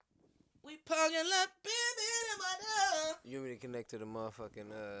We parking lot, baby, in my door. You want me to connect to the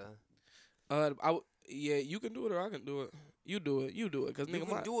motherfucking Yeah, you can do it or I can do it. You do it, cause You nigga,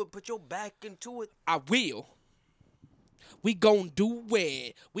 can do it. Put your back into it. I will. We gon' do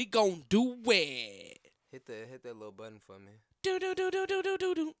it. We gon' do it. Hit that little button for me. Do do do do do do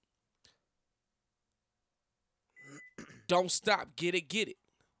do do. Don't stop. Get it, get it.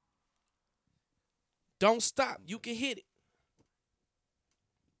 Don't stop. You can hit it.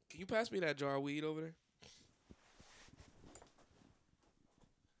 Can you pass me that jar of weed over there?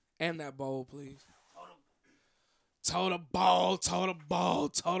 And that bowl, please. Toe the ball, toe the ball,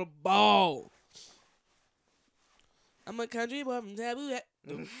 toe the ball. I'm a country boy from Taboo.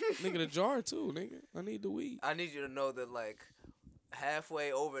 Nigga, the jar too, nigga. I need the weed. I need you to know that, like,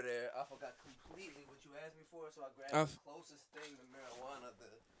 halfway over there, I forgot completely what you asked me for, so I grabbed the closest thing to marijuana.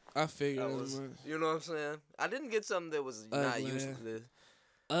 I figured it was. You know what I'm saying? I didn't get something that was not useless.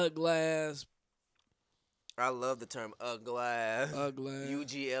 Uglass. I love the term uglass. Uglass.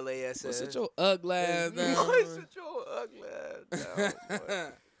 UGLASS. Well, sit your uglass down. Boy, sit your uglass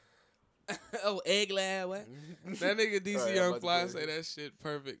down. Oh, egglad, what? That nigga DC Right, Young Fly say that shit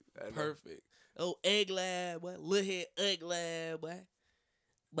perfect. Perfect. Oh, egglad, what? Little head ugglad, what?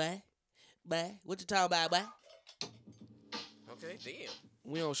 Boy, what you talking about, boy? Okay, damn.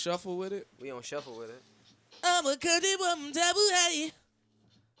 We on shuffle with it? We on shuffle with it. I'm a country boy from Taboo, hey.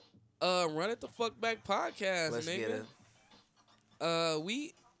 Run It the Fuck Back podcast, Let's nigga. get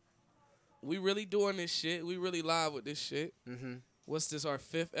it. We really doing this shit. We really live with this shit. Mm-hmm. What's this, our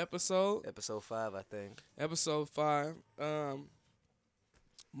 5th episode? Episode 5, I think. Episode 5.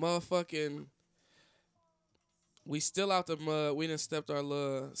 Motherfucking, we still out the mud. We done stepped our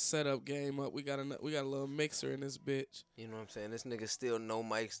little setup game up. We got a little mixer in this bitch. You know what I'm saying? This nigga still no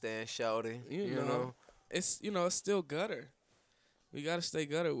mic stand shouting. You know. It's still gutter. We gotta stay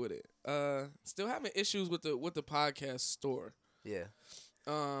gutter with it. Still having issues with the podcast store. Yeah.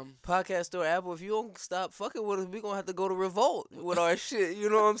 Podcast store Apple, if you don't stop fucking with us, we gonna have to go to revolt with our shit.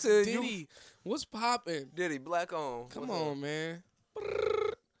 You know what I'm saying? Diddy, what's poppin'? Diddy, black on. Come on, man.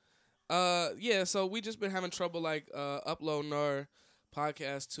 Yeah, so we just been having trouble uploading our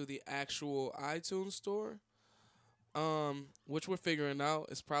podcast to the actual iTunes store. Which we're figuring out.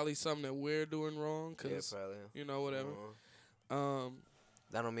 It's probably something that we're doing wrong. Cause, probably. You know, whatever.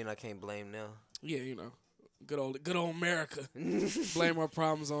 That don't mean I can't blame now. Yeah, you know. Good old America. Blame our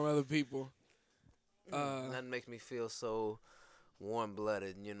problems on other people. That makes me feel so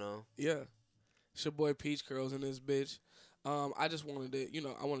warm-blooded, you know? Yeah. It's your boy Peach Curls in this bitch. I just wanted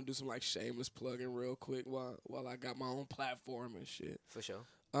to, I want to do some shameless plugging real quick while I got my own platform and shit. For sure.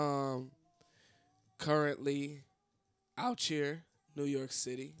 Currently out here, New York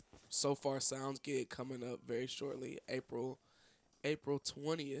City. So Far Sounds gig coming up very shortly, April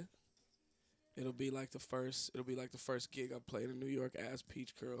 20th. It'll be like the first gig I played in New York as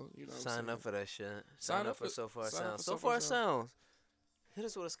Peach Curl. You know what I'm saying? Sign up for that shit. Sign up for So Far Sounds. So So Far Far Sounds. Hit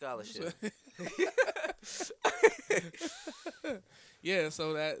us with a scholarship. Yeah,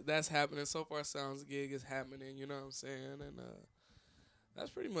 so that's happening. So Far Sounds gig is happening, you know what I'm saying? And that's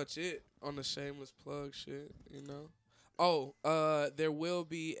pretty much it on the shameless plug shit, you know? Oh, there will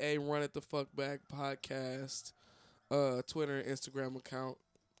be a Run It the Fuck Back podcast Twitter and Instagram account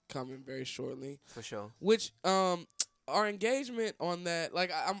coming very shortly. For sure. Which our engagement on that,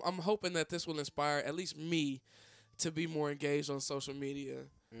 I'm hoping that this will inspire at least me to be more engaged on social media.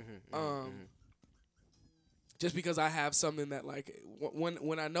 Just because I have something that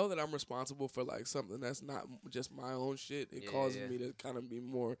when I know that I'm responsible for something that's not just my own shit, it causes me to kind of be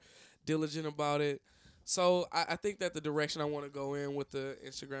more diligent about it. So I think that the direction I want to go in with the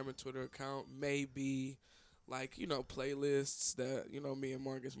Instagram and Twitter account may be playlists that, me and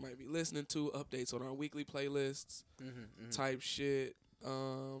Marcus might be listening to, updates on our weekly playlists, type shit.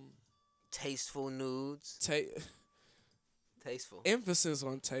 Tasteful nudes. Tasteful. Emphasis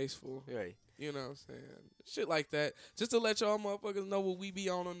on tasteful. Right. You know what I'm saying? Shit like that. Just to let y'all motherfuckers know what we be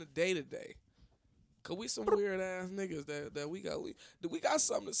on the day-to-day. Cause we some weird-ass niggas that we got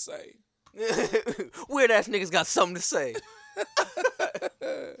something to say. Weird-ass niggas got something to say.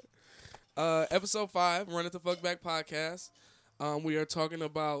 Episode 5, Run It the Fuck Back podcast. We are talking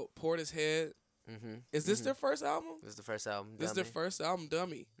about Portishead. Is this their first album? This is the first album, Dummy. This is their first album,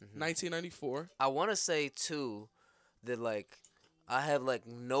 Dummy. 1994. I want to say, too, that, I have,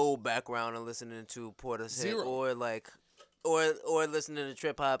 no background in listening to Portishead. Zero. Or listening to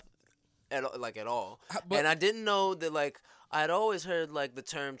trip-hop at all. But, and I didn't know that, I'd always heard, the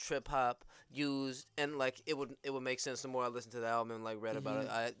term trip-hop used, and, it would make sense the more I listened to the album and, read about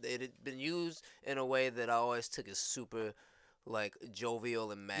it. It had been used in a way that I always took as super like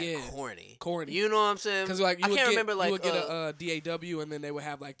jovial and mad corny. Corny. You know what I'm saying? Because like I can't remember like you would get a DAW and then they would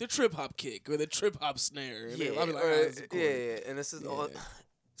have like the trip hop kick or the trip hop snare. And yeah, I'd be like, and this is all.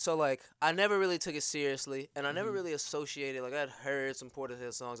 So like I never really took it seriously, and I never really associated. Like I'd heard some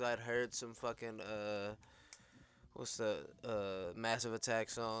Portishead songs. I'd heard some fucking what's the Massive Attack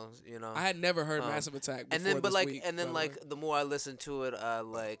songs. You know, I had never heard Massive Attack before and then this week, and then like the more I listened to it, I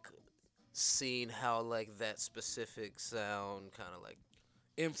like seen how like that specific sound kind of like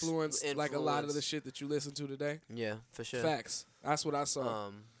influenced like a lot of the shit that you listen to today. Yeah, for sure. Facts. That's what I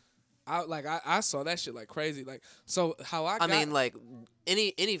saw. I saw that shit like crazy. Like, so how I mean, like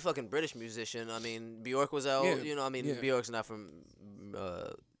any fucking British musician. I mean, Bjork was out. You know, I mean, Bjork's not from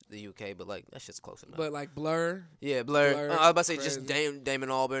the UK, but like that shit's close enough. But like Blur. Yeah, Blur. I was about to say just Damon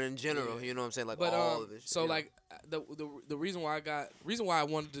Albarn in general. Yeah. You know what I'm saying? Like all of this. So like the reason why I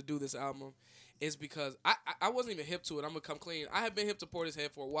wanted to do this album is because I wasn't even hip to it. I'm gonna come clean. I have been hip to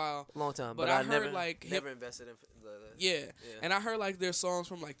Portishead for a while, long time, but I heard never invested in the and I heard like their songs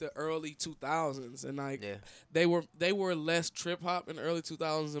from like the early 2000s, and like they were less trip hop in the early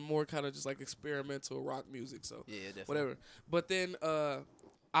 2000s and more kind of just like experimental rock music. So definitely. Whatever. But then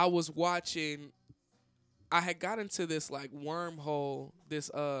I was watching. I had got into this like wormhole,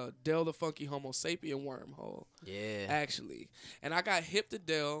 this Del the Funky Homo Sapien wormhole. Yeah, actually, and I got hip to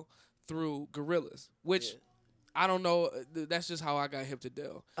Del through Gorillaz, which I don't know. That's just how I got hip to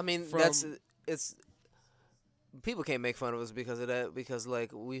Del. I mean, it's people can't make fun of us because of that, because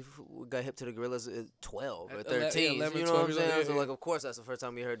like we got hip to the Gorillaz at 12 or 13. 11, you know 12 what I'm saying? So like, of course, that's the first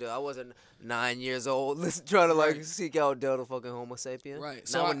time we heard Del. I wasn't 9 years old trying to like seek out Del the fucking Homo Sapien. Right.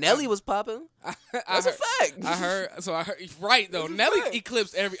 So now when Nelly was popping, that's a fact. I heard. Right though, Nelly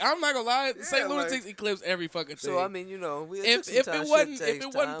eclipsed every. I'm not gonna lie. St. Lunatics eclipsed every fucking thing. So I mean, you know, if it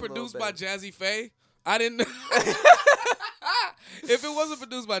wasn't produced by Jazzy Faye, I didn't. If it wasn't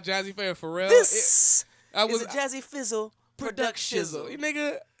produced by Jazzy Faye or Pharrell, I was a Jazzy Fizzle production.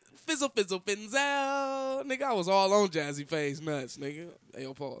 Nigga, Fizzle Finzel. Nigga, I was all on Jazzy Faye's nuts, nigga. Hey,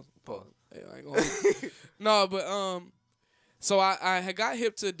 yo, pause. Hey, I ain't gonna No, but so I had got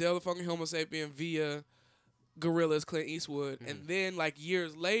hip to Del the Funky Homo Sapien via Gorillaz, Clint Eastwood, and then like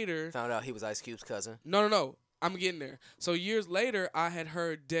years later found out he was Ice Cube's cousin. No. I'm getting there. So years later, I had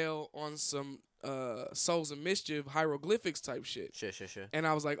heard Del on some Souls of Mischief hieroglyphics type shit. Sure. And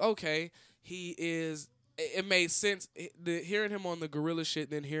I was like, okay, he is. It made sense. Hearing him on the gorilla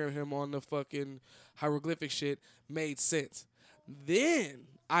shit, then hearing him on the fucking hieroglyphic shit made sense. Then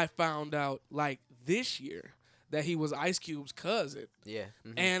I found out like this year that he was Ice Cube's cousin. Yeah.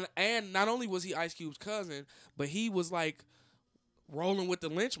 And not only was he Ice Cube's cousin, but he was like rolling with the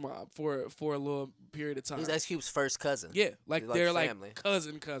lynch mob for a little period of time. He's Ice Cube's first cousin. Yeah, like they're family. Like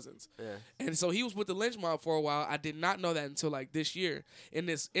cousins. Yeah. And so he was with the lynch mob for a while. I did not know that until like this year in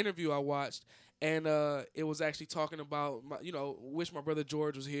this interview I watched. And it was actually talking about, wish my brother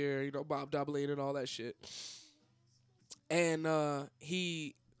George was here, Bob Doublein and all that shit. And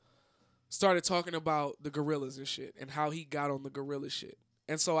he started talking about the Gorillaz and shit and how he got on the Gorilla shit.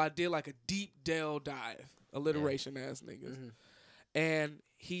 And so I did like a deep Del dive, alliteration ass niggas. And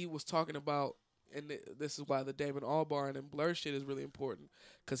he was talking about, and this is why the Damon Albarn and Blur shit is really important,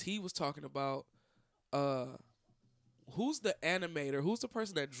 because he was talking about who's the animator, who's the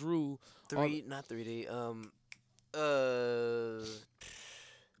person that drew not 3D,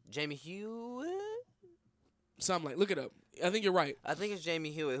 Jamie Hewitt? Something like, look it up. I think you're right. I think it's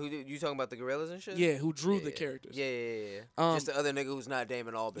Jamie Hewitt. Who you talking about, the Gorillaz and shit? Yeah, who drew the characters. Yeah. Just the other nigga who's not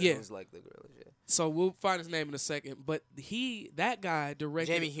Damon Albarn, who's like the Gorillaz, So we'll find his name in a second. But that guy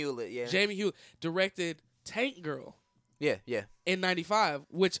directed... Jamie Hewlett, Jamie Hewlett directed Tank Girl. Yeah. In 95,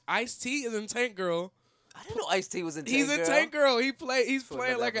 which Ice-T is in Tank Girl. I didn't know Ice-T was in Tank Girl. He's in Tank Girl. He's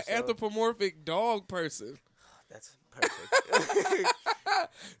playing like an anthropomorphic dog person. That's perfect.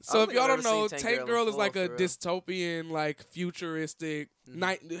 So if y'all don't know, Tank Girl is like a dystopian, like futuristic,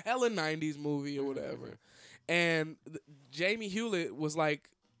 hella 90s movie or whatever. And Jamie Hewlett was like,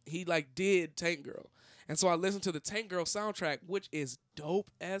 he like did Tank Girl. And so I listened to the Tank Girl soundtrack, which is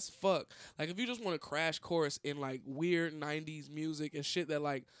dope as fuck. Like if you just want to crash course in like weird 90s music and shit that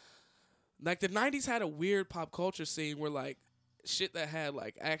like the 90s had a weird pop culture scene where like shit that had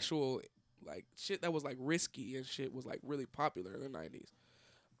like actual like shit that was like risky and shit was like really popular in the 90s.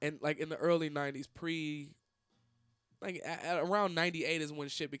 And like in the early 90s, at around 98 is when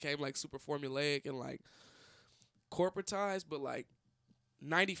shit became like super formulaic and like corporatized, but like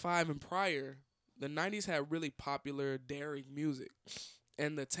 95 and prior, the 90s had really popular daring music.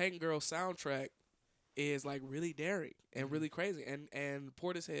 And the Tank Girl soundtrack is like really daring and really crazy. And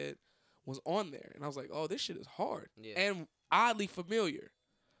Portishead was on there. And I was like, oh, this shit is hard. Yeah. And oddly familiar.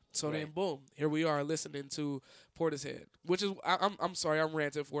 So Right. then, boom, here we are listening to Portishead, which is I'm sorry I'm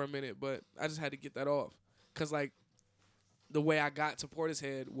ranting for a minute, but I just had to get that off because like the way I got to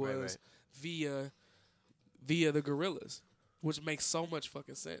Portishead was via the Gorillas, which makes so much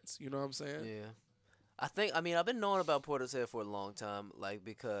fucking sense. You know what I'm saying? Yeah. I mean, I've been knowing about Portishead for a long time, like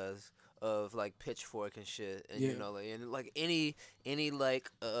because of like Pitchfork and shit, and Yeah. you know, like, and like any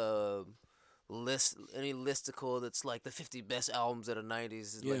like any listicle that's like the 50 best albums of the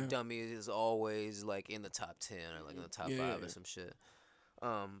 90s, Yeah. like Dummy is always like in the top 10 or like in the top 5 or some shit.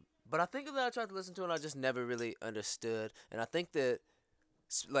 But I think that I tried to listen to it and I just never really understood, and I think that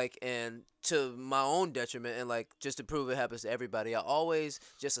like, and to my own detriment, and like just to prove it happens to everybody, I always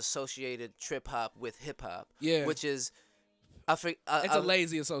just associated trip hop with hip hop, which is it's a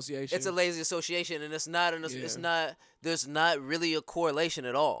lazy association. It's a lazy association, and it's not there's not really a correlation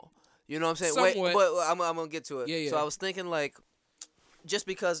at all. You know what I'm saying? Somewhat. Wait, but I'm gonna get to it. Yeah. So I was thinking like, just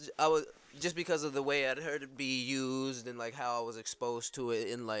because of the way I'd heard it be used and like how I was exposed to it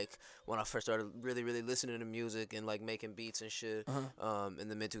in like when I first started really listening to music and like making beats and shit, in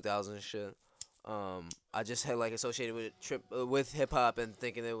the mid 2000s and shit. I just had like associated with hip hop and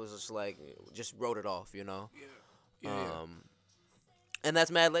thinking it was just wrote it off, you know. Yeah. And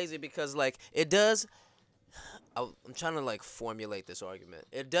that's mad lazy because like it does. I'm trying to like formulate this argument.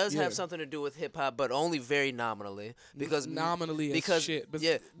 It does have something to do with hip hop, but only very nominally. Because shit. But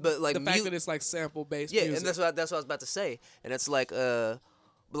but like the fact that it's like sample based. Yeah, music. and that's what I was about to say. And it's like but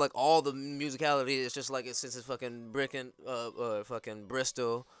like all the musicality is just like since it's fucking fucking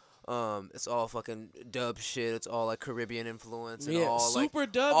Bristol. It's all fucking dub shit. It's all like Caribbean influence and all super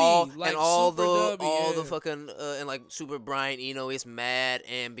like dubby, and all the fucking and like super Brian Eno is mad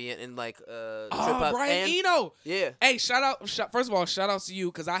ambient and like trip hop. Brian Eno. Yeah. Hey, first of all, shout out to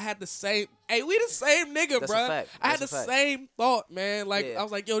you because I had the same. Hey, we the same nigga, That's bro. a fact. I had the same thought, man. Like I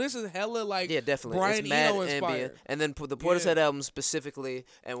was like, yo, this is hella like definitely. Brian it's mad Eno ambient. inspired. And then the Portishead album specifically.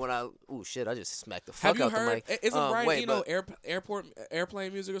 And when I I just smacked the fuck out the mic. Isn't Brian Eno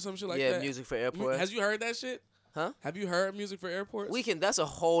airplane music or some shit like that? Yeah, music for airports. Has you heard that shit? Huh? Have you heard music for airports? That's a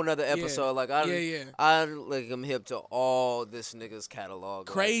whole nother episode. Like I'm hip to all this nigga's catalog.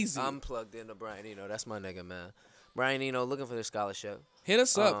 Crazy. Like, I'm plugged into Brian Eno. That's my nigga, man. Brian Eno looking for the scholarship. Hit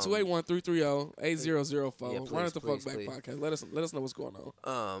us up 281-330-8004. Yeah, Run it the fuck back please. podcast. Let us know what's going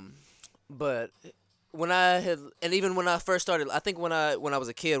on. But when even when I first started, I think when I was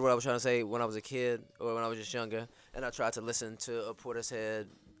a kid, what I was trying to say, when I was a kid or when I was just younger, and I tried to listen to a Portishead,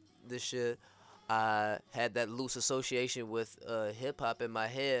 this shit, I had that loose association with hip hop in my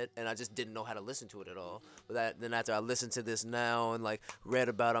head, and I just didn't know how to listen to it at all. But then after I listened to this now and like read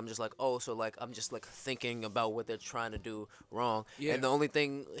about it, I'm just like, oh, so like I'm just like thinking about what they're trying to do wrong. Yeah. And the only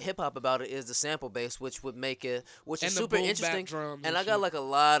thing hip hop about it is the sample base, which would make it, which is super interesting. And I got like a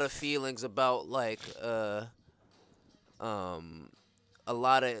lot of feelings about like a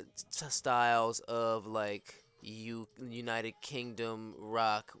lot of styles of like United Kingdom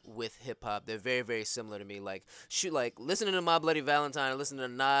rock with hip hop. They're very, very similar to me. Like listening to My Bloody Valentine and listening to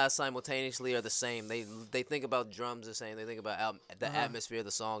Nas simultaneously are the same. They think about drums the same. They think about the atmosphere of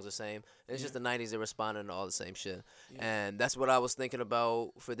the songs the same. And it's just the 90s. They're responding to all the same shit. Yeah. And that's what I was thinking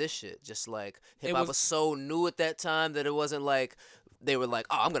about for this shit. Just like hip hop was so new at that time that it wasn't like they were like,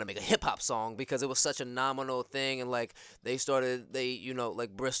 oh, I'm gonna make a hip hop song because it was such a nominal thing, and like like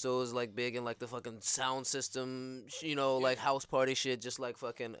Bristol is like big in like the fucking sound system, like house party shit, just like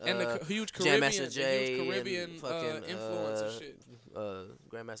fucking and the huge Caribbean influence and shit.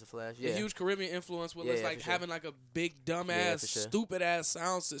 Grandmaster Flash, the huge Caribbean influence with like having like a big dumbass, stupid ass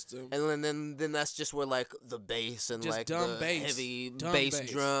sound system, and then that's just where like the bass and just like the heavy bass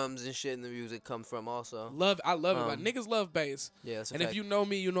drums and shit in the music come from. Also, I love it. But niggas love bass. Yeah. And if you know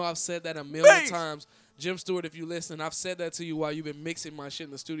me, you know I've said that a million times. Jim Stewart, if you listen, I've said that to you while you've been mixing my shit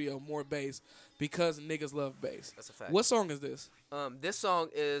in the studio, more bass, because niggas love bass. That's a fact. What song is this? This song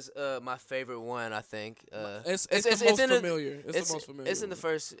is my favorite one, I think. It's the most familiar. It's the most familiar. It's in the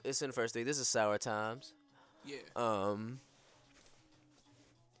first three. This is Sour Times. Yeah.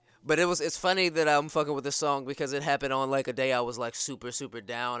 But it's funny that I'm fucking with this song because it happened on like a day I was like super, super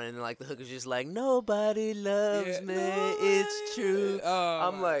down, and like the hook is just like, nobody loves me, it's true.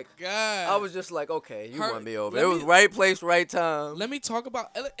 I'm like, God. I was just like, okay, you won me over. It was right place, right time. Let me talk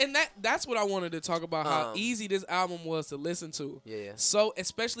about, and that's what I wanted to talk about, how easy this album was to listen to. Yeah. So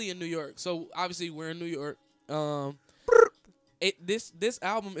especially in New York. So obviously we're in New York. This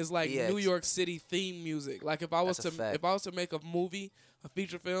album is like New York City theme music. Like if I was to make a movie, a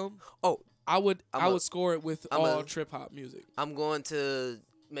feature film, I would score it with all trip hop music. I'm going to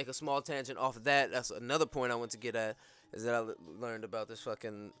make a small tangent off of that. That's another point I want to get at. is that I learned about this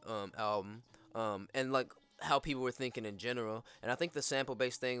fucking album, and like how people were thinking in general. And I think the sample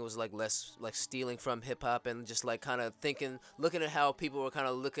based thing was like less like stealing from hip hop and just like kind of looking at how people were kind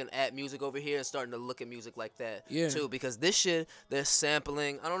of looking at music over here and starting to look at music like that too. Because this shit, they're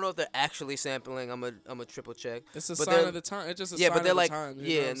sampling. I don't know if they're actually sampling. I'm a triple check. It's a sign of the time. It's just a sign of the time.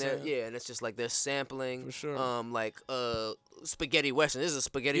 And it's just like they're sampling. For sure. Like spaghetti western. This is a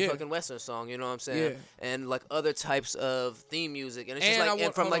spaghetti fucking western song. You know what I'm saying? Yeah. And like other types of theme music, and it's just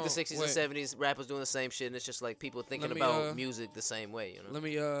and from like the 60s and 70s, rappers doing the same shit, and it's just like people thinking about music the same way. You know.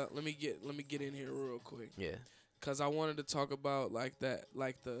 Let me get in here real quick. Yeah. Cause I wanted to talk about like that,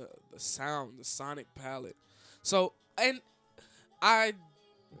 like the sound, the sonic palette. So, and I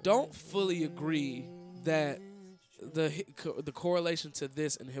don't fully agree that the correlation to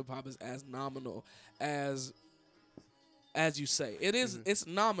this in hip hop is as nominal as you say. It is. Mm-hmm. It's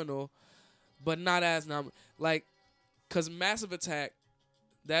nominal, but not as nominal. Like, cause Massive Attack,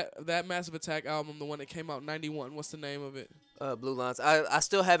 that Massive Attack album, the one that came out in '91. What's the name of it? Blue Lines. I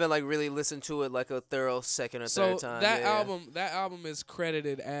still haven't like really listened to it like a thorough second or third time. That album is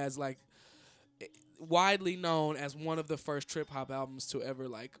credited as like widely known as one of the first trip hop albums to ever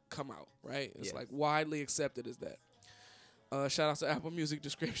like come out. Right? It's like widely accepted as that. Shout out to Apple Music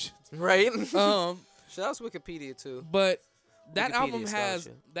descriptions. Right. Shout out to Wikipedia too. But that album has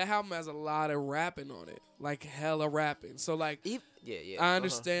a lot of rapping on it, like hella rapping. So like, I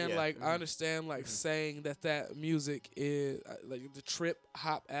understand I understand like saying that music is like the trip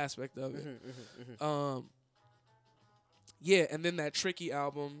hop aspect of it. And then that Tricky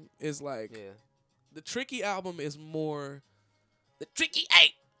album is like, the Tricky album is more the Tricky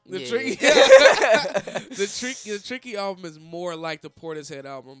eight. The Tricky album is more like the Portishead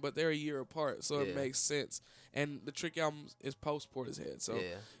album, but they're a year apart, so it makes sense. And the Tricky album is post Portishead, so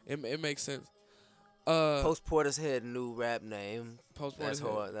it makes sense. Post Portishead, new rap name. Post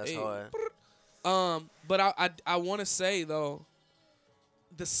Portishead, that's hard. But I want to say though,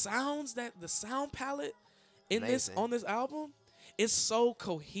 the sound palette in on this album is so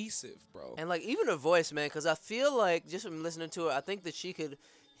cohesive, bro. And like even her voice, man, because I feel like just from listening to her, I think that she could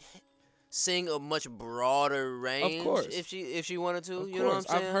sing a much broader range, of course, if she wanted to. You know what I'm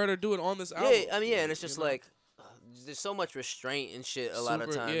saying? I've heard her do it on this album. Yeah, I mean, and it's just like there's so much restraint and shit a lot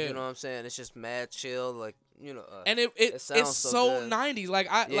of times. You know what I'm saying? It's just mad chill, like and it's so 90s. Like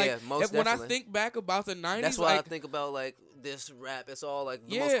when I think back about the 90s, that's why I think about like this rap. It's all like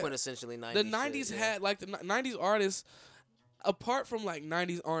the most quintessentially 90s. The 90s had like the 90s artists, apart from like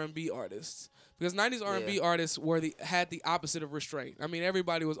 90s R&B artists. Because 90s R&B artists had the opposite of restraint. I mean,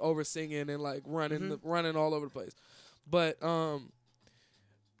 everybody was over singing and like running all over the place. But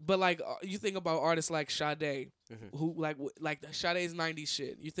like you think about artists like Sade, who like Sade's 90s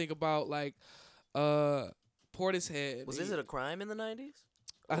shit. You think about like Portishead. Was Is It a Crime in the 90s?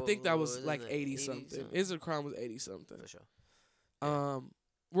 I think that was like 80 something. Is It a Crime was 80 something. For sure.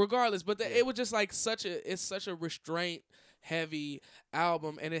 Regardless, but it was just like such a restraint heavy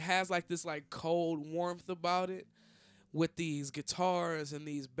album, and it has like this like cold warmth about it with these guitars and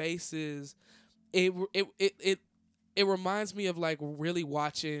these basses. It reminds me of like really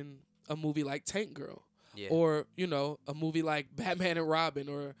watching a movie like Tank Girl, or a movie like Batman and Robin,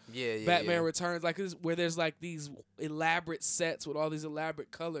 or Batman Returns, like where there's like these elaborate sets with all these elaborate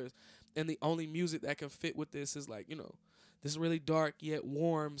colors, and the only music that can fit with this is like this really dark yet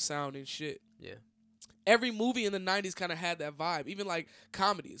warm sounding shit. Yeah. Every movie in the 90s kind of had that vibe, even like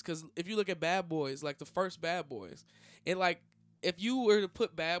comedies. Because if you look at Bad Boys, like the first Bad Boys, and like if you were to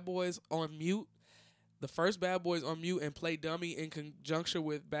put Bad Boys on mute, the first Bad Boys on mute and play Dummy in conjunction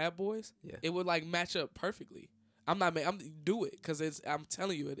with Bad Boys, it would like match up perfectly. Do it because I'm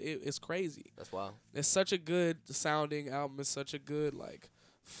telling you, it's crazy. That's wild. It's such a good sounding album. It's such a good like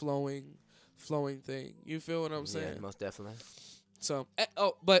flowing thing. You feel what I'm saying? Yeah, most definitely. So,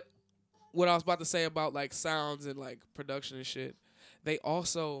 but what I was about to say about like sounds and like production and shit, they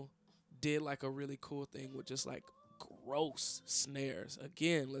also did like a really cool thing with just like gross snares.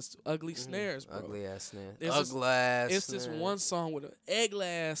 Again, ugly snares, bro. Ugly ass snare. It's this one song with an egg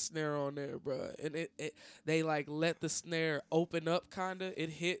ass snare on there, bro. And they like let the snare open up kinda.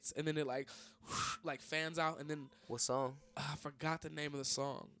 It hits and then it like fans out and then. What song? I forgot the name of the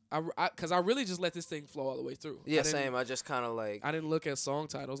song. Because I really just let this thing flow all the way through. Yeah, same. I just kind of like. I didn't look at song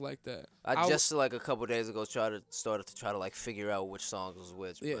titles like that. I just like a couple days ago started to like figure out which songs was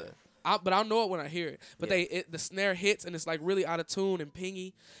which. Yeah. But I'll know it when I hear it. But the snare hits and it's like really out of tune and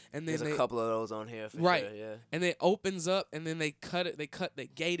pingy, and then there's a couple of those on here. For sure, yeah. And then it opens up and then they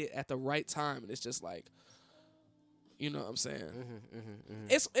gate it at the right time, and it's just like, You know what I'm saying?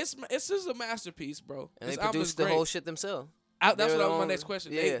 It's just a masterpiece, bro. And they produced the whole shit themselves. That's what was my next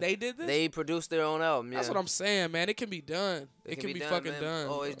question. Yeah. They did this? They produced their own album, yeah. That's what I'm saying, man. It can be done. It can be fucking done.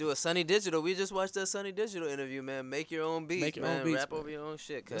 Always do it. Sunny Digital. We just watched that Sunny Digital interview, man. Make your own beats, Make your man. own beats, Rap man. over your own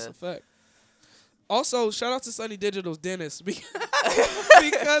shit, cuz. That's a fact. Also, shout out to Sunny Digital's dentist because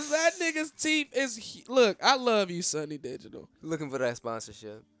that nigga's teeth is... Look, I love you, Sunny Digital. Looking for that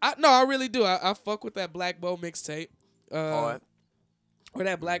sponsorship. I really do. I fuck with that Black Bow mixtape. Hard. Or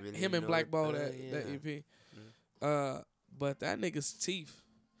that really him and Black Bow, that EP. But that nigga's teeth,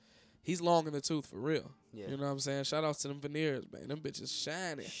 he's long in the tooth for real. Yeah. You know what I'm saying? Shout out to them veneers, man. Them bitches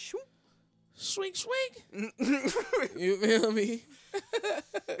shining. Swing, swing. You feel me?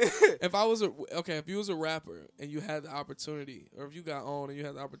 If you was a rapper and you had the opportunity, or if you got on and you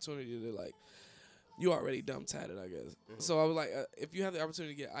had the opportunity to like, you already dumb tatted, I guess. So I was like, if you had the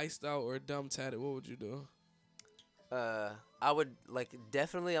opportunity to get iced out or dumb tatted, what would you do? I would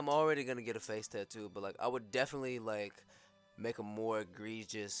definitely. I'm already gonna get a face tattoo, but I would definitely make a more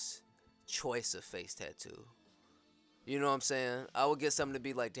egregious choice of face tattoo. You know what I'm saying? I would get something to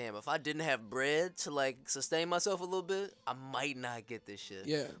be like, damn, if I didn't have bread to sustain myself a little bit, I might not get this shit.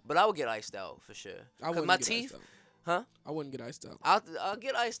 Yeah. But I would get iced out for sure. Cause my teeth, huh? I wouldn't get iced out. I'll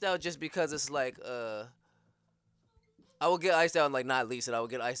get iced out just because it's I would get iced out and not lease it. I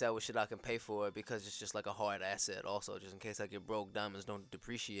would get iced out with shit I can pay for it because it's just a hard asset. Also, just in case I get broke, diamonds don't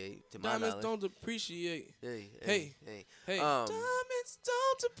depreciate. To my knowledge, diamonds don't depreciate. Hey. Diamonds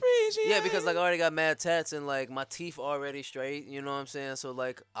don't depreciate. Yeah, because I already got mad tats and my teeth already straight. You know what I'm saying? So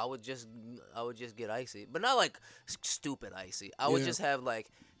I would just get icy, but not stupid icy. I would just have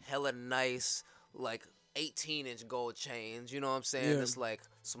hella nice 18-inch gold chains, you know what I'm saying? Yeah. It's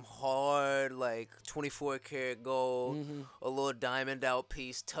some hard 24 karat gold, a little diamond out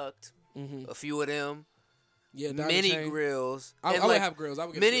piece tucked, a few of them. Yeah, mini grills. I would have grills. I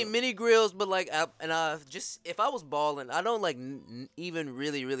would get mini grills, but if I was balling, I don't even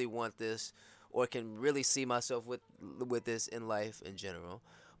really want this or can really see myself with this in life in general.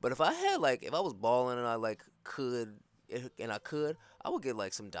 But if I had if I was balling and I could. I would get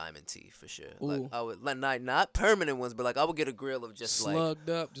some diamond teeth for sure. I would not permanent ones, but I would get a grill of just slugged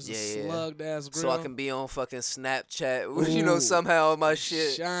up, just a slugged ass grill, so I can be on fucking Snapchat. Somehow my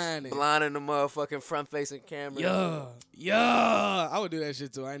shit shining, blinding the motherfucking front facing camera. Yeah, I would do that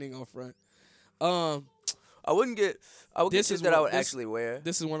shit too. I ain't even gonna front. I would get shit that I would actually wear.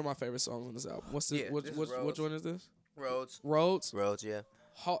 This is one of my favorite songs on this album. What's this? Which one is this? Roads, yeah.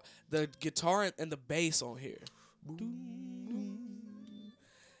 The guitar and the bass on here.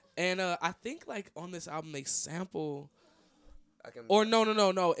 And I think on this album they sample.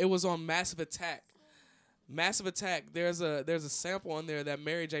 No. It was on Massive Attack. Massive Attack. There's a sample on there that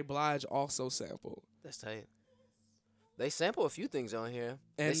Mary J. Blige also sampled. That's tight. They sample a few things on here.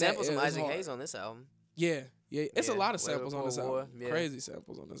 And they sample some Isaac Hayes on this album. Yeah. It's a lot of samples on this album. Yeah. Crazy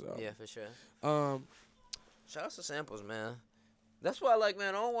samples on this album. Yeah, for sure. Shout out to samples, man. That's why man,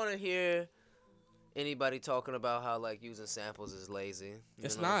 I don't want to hear anybody talking about how using samples is lazy.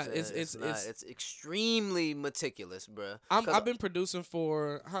 It's not. It's extremely meticulous, bruh. I've been producing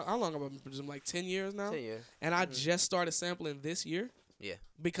for how long have I been producing? 10 years now. 10 years. And I just started sampling this year. Yeah.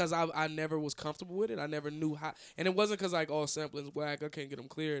 Because I never was comfortable with it. I never knew how, and it wasn't because sampling's whack. I can't get them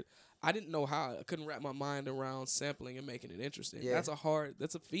cleared. I didn't know how. I couldn't wrap my mind around sampling and making it interesting. Yeah. That's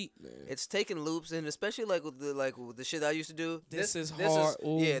a feat, man. It's taking loops, and especially with the shit I used to do. This is hard.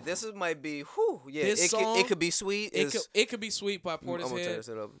 This might be. Whew, yeah, it could be sweet. It could be sweet by Portishead. I'm gonna turn this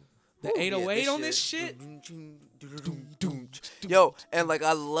up. The 808 on this shit. Yo, and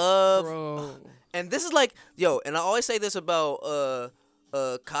I love. Bro. And this is and I always say this about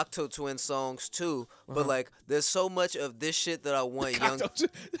Cocteau Twin songs too, but there's so much of this shit that I want young.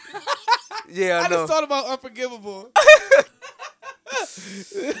 Yeah, I know. Just thought about Unforgivable.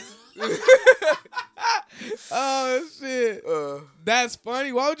 Oh shit, that's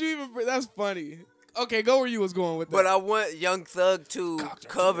funny. Why would you even? That's funny. Okay, go where you was going with that. But I want Young Thug to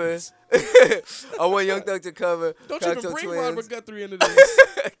cover. I want Young Thug to cover. Don't Cocteau you even bring Twins. Robert Guthrie into this.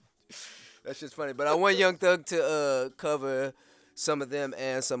 That's just funny. But I want Young Thug to cover some of them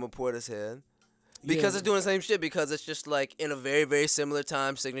and some of Portishead. Because it's doing the same shit. Because it's just in a very, very similar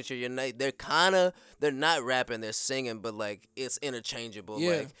time signature. They're not rapping, they're singing, but it's interchangeable.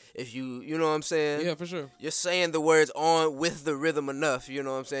 Yeah. If you know what I'm saying? Yeah, for sure. You're saying the words on with the rhythm enough. You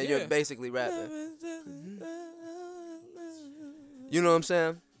know what I'm saying? Yeah. You're basically rapping. You know what I'm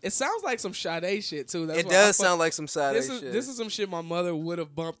saying? It sounds like some Sade shit too. It does sound like some Sade shit. This is some shit my mother would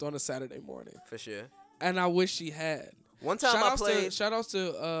have bumped on a Saturday morning. For sure. And I wish she had. One time I played. Shout outs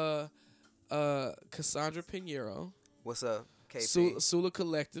to Cassandra Pinheiro. What's up, KP? Sula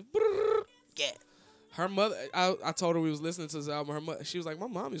Collective. Yeah. Her mother, I told her we was listening to this album. Her mother, she was like, my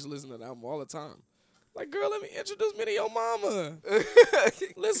mom used to listen to the album all the time. Like, girl, let me introduce me to your mama.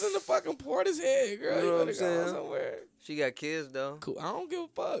 Listen to fucking Portishead, girl. You know what I'm better saying? go somewhere. She got kids though. Cool. I don't give a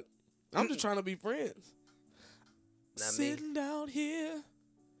fuck. I'm just trying to be friends. Not Sitting me. down here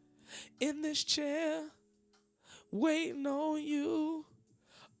in this chair, waiting on you.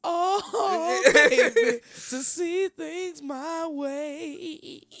 Oh, baby, to see things my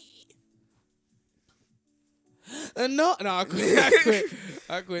way. No, I quit.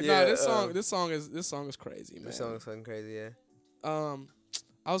 I quit. Yeah, No, this song is crazy, man. This song is fucking crazy, yeah.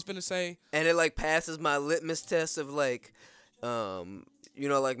 I was finna say, and it like passes my litmus test of like, you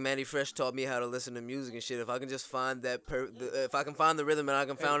know, like Manny Fresh taught me how to listen to music and shit. If I can just find that, if I can find the rhythm and I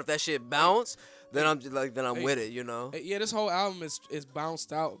can find if that shit bounce, then I'm just like, then I'm with it, you know. Yeah, this whole album is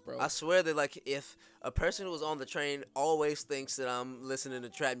bounced out, bro. I swear that like if a person who was on the train always thinks that I'm listening to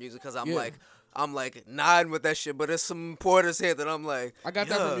trap music because I'm like nodding with that shit, but it's some Portishead that I'm like, I got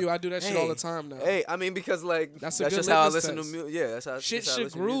that from you. I do that shit all the time now. Hey, I mean because like that's just how I listen to music. Yeah, that's how shit that's how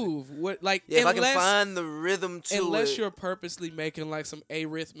should groove. What like if I can find the rhythm to unless you're purposely making like some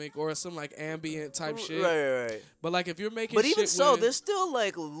arrhythmic or some like ambient type shit. Right. But like if you're making, but even shit so, with, there's still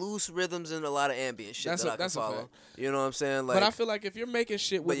like loose rhythms and a lot of ambient shit that I can follow. You know what I'm saying? Like, but I feel like if you're making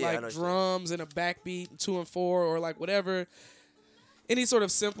shit with like drums and a backbeat, 2 and 4 or like whatever. Any sort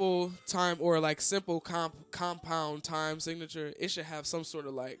of simple time or like simple compound time signature, it should have some sort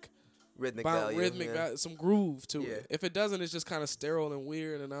of like rhythmic value, some groove to it. If it doesn't, it's just kind of sterile and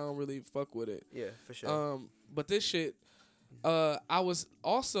weird, and I don't really fuck with it. Yeah, for sure. But this shit, I was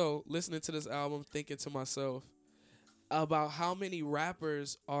also listening to this album, thinking to myself about how many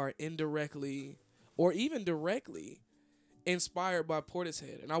rappers are indirectly or even directly inspired by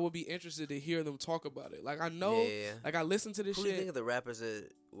Portishead, and I would be interested to hear them talk about it. Like I know, like I listened to this shit. Who do you think of the rappers that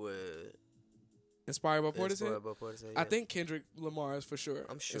were inspired by Portishead? Yeah. I think Kendrick Lamar is for sure.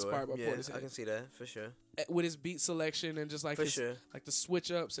 I'm sure inspired by Portishead. I can see that for sure. With his beat selection and just like like the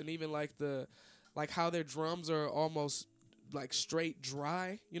switch ups and even like the how their drums are almost like straight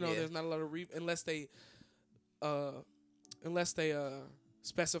dry. You know, there's not a lot of unless they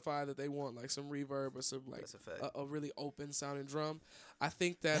specify that they want like some reverb or some like a really open sounding drum. I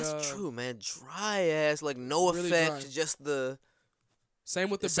think that's true, man. Dry ass, like no really effect, dry. Just the same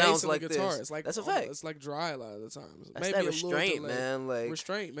with the bass and like the guitar. This. It's like that's a fact. It's like dry a lot of the times. That's maybe that restraint, man. Like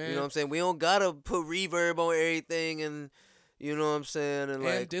restraint, man. You know what I'm saying? We don't gotta put reverb on everything, and you know what I'm saying, and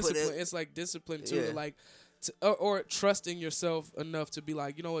like discipline. It's like discipline too, to like, or trusting yourself enough to be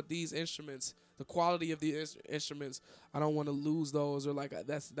like, you know what, these instruments. The quality of the instruments, I don't want to lose those, or like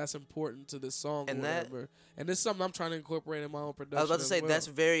that's important to this song and or whatever. And this is something I'm trying to incorporate in my own production. I was about to say that's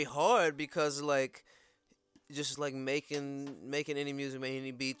very hard because like, just like making any music, making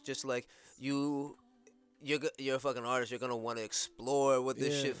any beat, just like you're a fucking artist. You're gonna want to explore what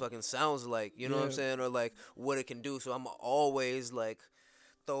this shit fucking sounds like. You know what I'm saying, or like what it can do. So I'm always like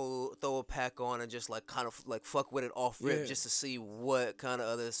throw a pack on and just like kind of like fuck with it off rip just to see what kind of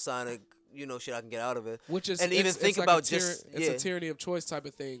other sonic. You know, shit I can get out of it. Which is and even think about it's a tyranny of choice type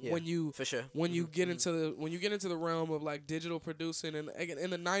of thing. Yeah, when you for sure. When you get into the realm of like digital producing, and again in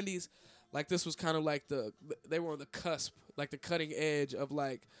the 90s, like this was kind of like they were on the cusp, like the cutting edge of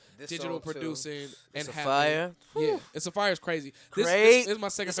like this digital producing and having fire. Yeah, It's a Fire is crazy. This is my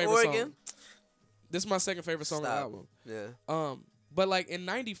second favorite song. This is my second favorite song on the album. Yeah. But like in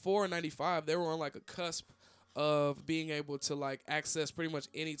 94 and 95, they were on like a cusp of being able to like access pretty much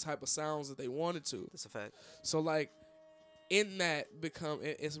any type of sounds that they wanted to. That's a fact. So like in that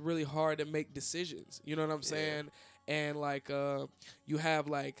it's really hard to make decisions. You know what I'm saying? And like you have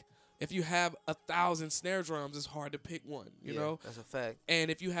like if you have 1,000 snare drums, it's hard to pick one. You know? That's a fact. And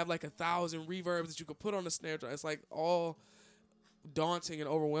if you have like 1,000 reverbs that you could put on the snare drum, it's like all daunting and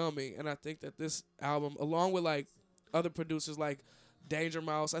overwhelming. And I think that this album, along with like other producers like Danger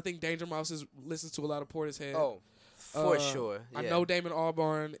Mouse. I think Danger Mouse listens to a lot of Portishead. Oh, for sure. Yeah. I know Damon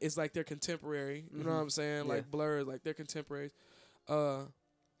Albarn is like their contemporary. You know what I'm saying? Like Blur is like their contemporaries. But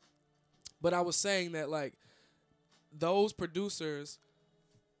I was saying that like those producers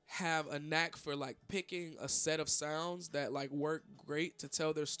have a knack for like picking a set of sounds that like work great to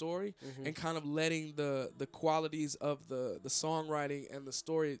tell their story and kind of letting the qualities of the songwriting and the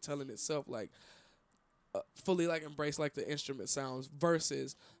storytelling itself like fully like embrace like the instrument sounds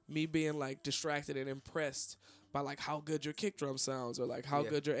versus me being like distracted and impressed by like how good your kick drum sounds or like how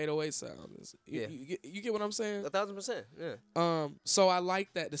good your 808 sounds. You get what I'm saying? 1,000%. Yeah. So I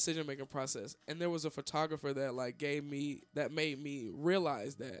like that decision making process, and there was a photographer that like made me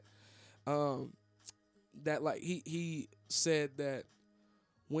realize that that like he said that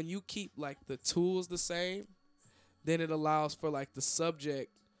when you keep like the tools the same, then it allows for like the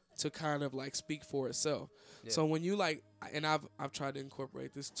subject to kind of like speak for itself. Yeah. So when you like, and I've tried to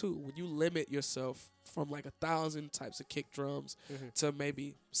incorporate this too, when you limit yourself from like 1,000 types of kick drums to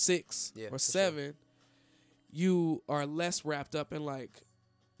maybe 6 or 7, you are less wrapped up in like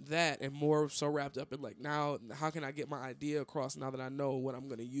that and more so wrapped up in like, now how can I get my idea across now that I know what I'm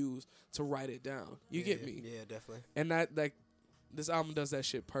gonna use to write it down? You get me? Yeah, definitely. And that like this album does that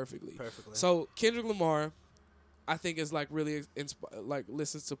shit perfectly. So Kendrick Lamar, I think is like really like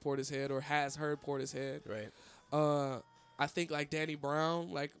listens to Portishead or has heard Portishead. Right. I think like Danny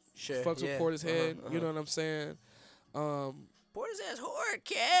Brown like fucks with Portishead. You know what I'm saying? Portishead's horror,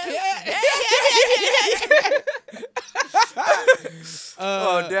 Kev.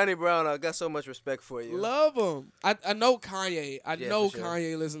 Oh, Danny Brown, I got so much respect for you. Love him. I know Kanye.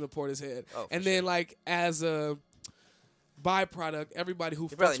 Kanye listens to Portishead. Oh, and then like as a byproduct, everybody who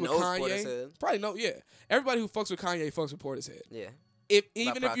fucks with Kanye probably know. Yeah, everybody who fucks with Kanye fucks with Portishead. Yeah.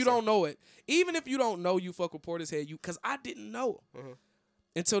 Even if you don't know it, even if you don't know you fuck with Portishead, because I didn't know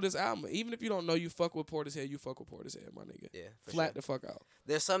until this album. Even if you don't know you fuck with Portishead, you fuck with Portishead, my nigga. Yeah, flat the fuck out.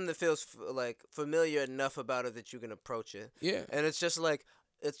 There's something that feels like familiar enough about it that you can approach it. Yeah, and it's just like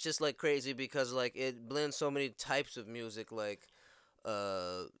crazy because like it blends so many types of music, like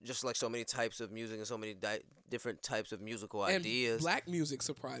just like so many types of music and so many different types of musical ideas. Black music,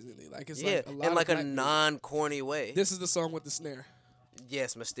 surprisingly, like it's like a lot in like a non-corny way. This is the song with the snare.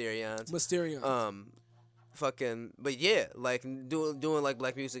 Yes, Mysterions. But yeah, like doing like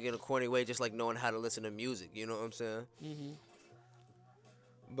black music in a corny way, just like knowing how to listen to music. You know what I'm saying?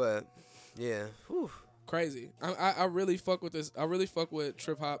 But yeah, crazy. I really fuck with this. I really fuck with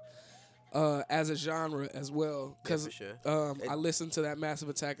trip hop as a genre as well, because I listened to that Massive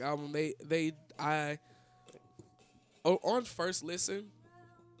Attack album. On first listen,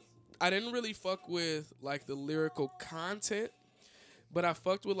 I didn't really fuck with like the lyrical content, but I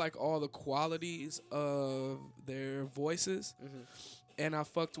fucked with like all the qualities of their voices, and I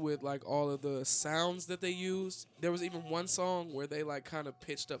fucked with like all of the sounds that they used. There was even one song where they like kind of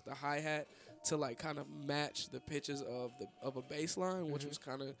pitched up the hi-hat to like kind of match the pitches of a bass line, which was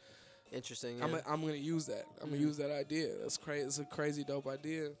kind of interesting. Yeah. I'm gonna use that. I'm gonna use that idea. That's crazy. It's a crazy dope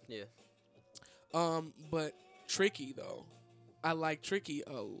idea. Yeah. But Tricky though, I like Tricky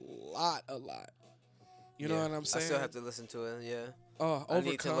a lot. You know what I'm saying? I still have to listen to it. Yeah. Oh, Overcome. I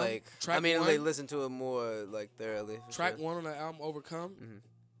need to like. Listen to it more like thoroughly. Track 1 on the album, Overcome.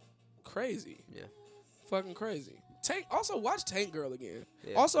 Crazy. Yeah. Fucking crazy. Tank. Also watch Tank Girl again.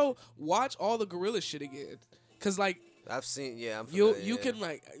 Yeah. Also watch all the Gorilla shit again, cause like. I've seen, I'm familiar, you can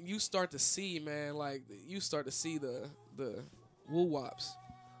like you start to see, man, like you start to see the woo wops.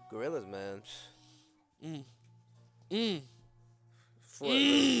 Gorillas, man.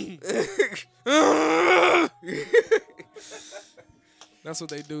 That's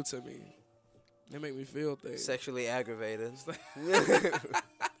what they do to me. They make me feel things. Sexually aggravated.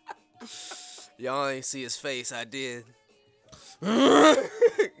 Y'all ain't see his face. I did. You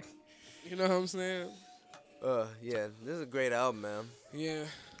know what I'm saying? Yeah, this is a great album, man. Yeah.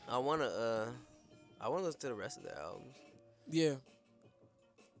 I wanna listen to the rest of the albums. Yeah.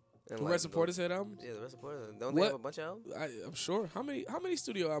 And the rest of Portishead albums? Yeah, the rest of Portishead. Don't they have a bunch of albums? I'm sure. How many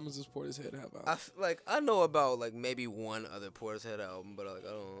studio albums does Portishead have out? I know about like maybe one other Portishead album, but like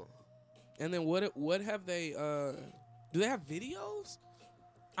I don't. And then what have they? Do they have videos?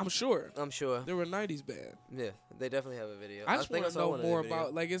 I'm sure. They were a 90s band. Yeah, they definitely have a video. I just want to know more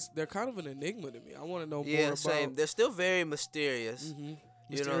about, like, they're kind of an enigma to me. I want to know more about. Yeah, same. They're still very mysterious.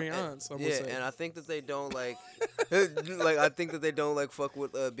 Mysterians, some would say. And I think that they don't like, I think that they don't like fuck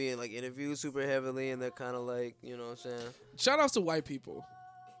with being like interviewed super heavily, and they're kind of like, you know what I'm saying. Shout outs to white people.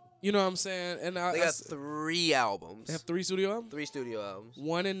 You know what I'm saying? And they got 3 albums. They have 3 studio albums. 3 studio albums.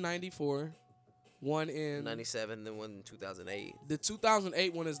 One in '94. One in 97, then one in 2008. The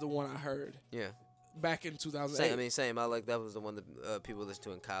 2008 one is the one I heard. Yeah. Back in 2008. Same. I like that was the one that people listened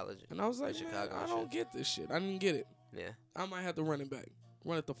to in college. And I was like, man, I don't get this shit. I didn't get it. Yeah. I might have to run it back.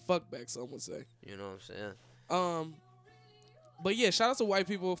 Run it the fuck back, some would say. You know what I'm saying? But yeah, shout out to white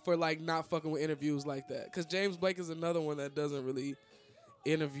people for like not fucking with interviews like that. Because James Blake is another one that doesn't really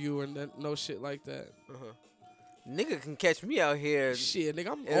interview and no shit like that. Nigga can catch me out here. Shit, nigga,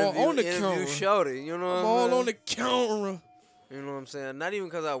 I'm all on the camera. Shorty, you know what I'm all on the camera. You know what I'm saying? Not even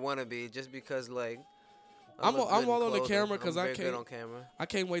because I want to be, just because like I'm all on the camera because I can't. On camera. I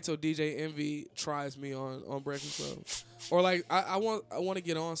can't wait till DJ Envy tries me on Breakfast Club, or like I want to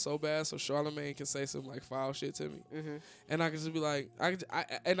get on so bad so Charlamagne can say some like foul shit to me, and I can just be like I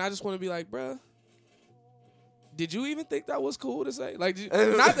just want to be like, bruh, Did you even think that was cool to say? Like,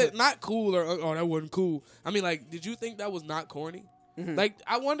 not cool or oh that wasn't cool. I mean, like, did you think that was not corny? Mm-hmm. Like,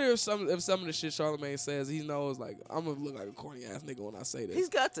 I wonder if some of the shit Charlamagne says, he knows, like, I'm gonna look like a corny ass nigga when I say this. He's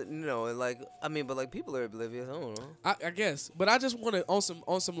got to know, like, I mean, but like people are oblivious. I don't know. I guess, but I just want to on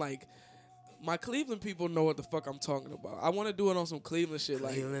some like. My Cleveland people know what the fuck I'm talking about. I want to do it on some Cleveland shit.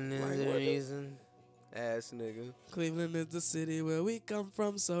 Cleveland is the reason. Ass nigga. Cleveland is the city where we come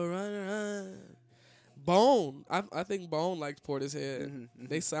from, so run. Bone. I think Bone liked Portishead. Mm-hmm.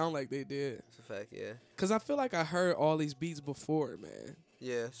 They sound like they did. That's a fact, yeah. Because I feel like I heard all these beats before, man.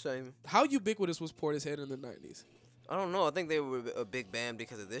 Yeah, same. How ubiquitous was Portishead in the 90s? I don't know. I think they were a big band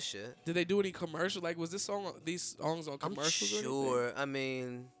because of this shit. Did they do any commercial? Like, was these songs on commercials? I'm sure. I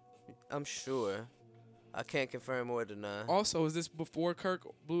mean... I'm sure. I can't confirm or deny. Also, is this before Kirk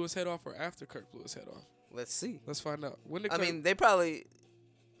blew his head off or after Kirk blew his head off? Let's see. Let's find out. When did I mean, they probably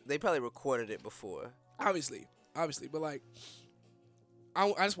recorded it before. Obviously, but like,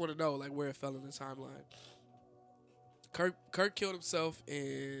 I just want to know like where it fell in the timeline. Kirk killed himself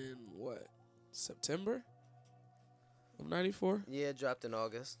in what, September of '94? Yeah, dropped in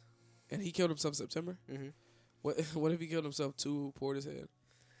August. And he killed himself in September. Mm-hmm. What if he killed himself to Portishead?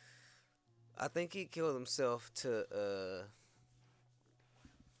 I think he killed himself to,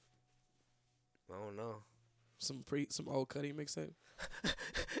 I don't know. Some old Cuddy mixtape.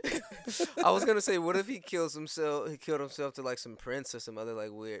 I was gonna say, what if he killed himself to like some Prince or some other like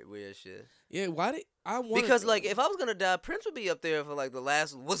weird shit. Yeah, why did I want? Because like if I was gonna die, Prince would be up there for like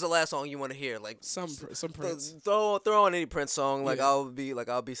what's the last song you want to hear? Like some Prince. Throw on any Prince song. Like yeah.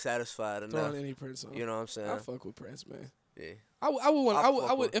 I'll be satisfied enough. Throw on any Prince song. You know what I'm saying? I fuck with Prince, man. Yeah. I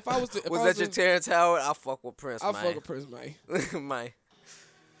would if I was to, was that your Terrence Howard? I fuck with Prince. I fuck with Prince, man. Man.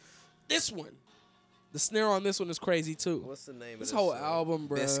 This one. The snare on this one is crazy too. What's the name of this whole album,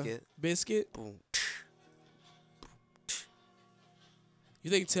 bro? Biscuit. Boom.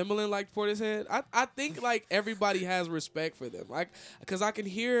 You think Timbaland liked Portishead? I think like everybody has respect for them, like because I can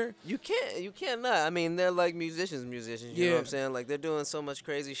hear. You can't not. I mean, they're like musicians. You know what I'm saying? Like they're doing so much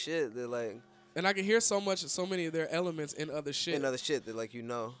crazy shit. They're like. And I can hear so many of their elements in other shit. That like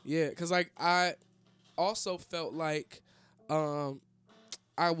Yeah, because like I also felt like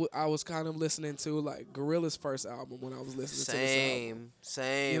I was kind of listening to like Gorillaz' first album when I was listening to this album.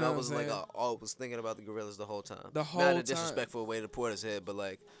 Same. You know I was like, I was thinking about the Gorillaz the whole time. Not in a disrespectful way to Portishead, but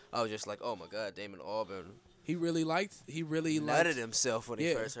like I was just like, oh my god, Damon Albarn. He really nutted himself when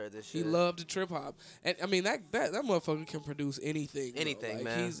he first heard this shit. He loved the trip hop, and I mean that motherfucker can produce anything. Anything, like,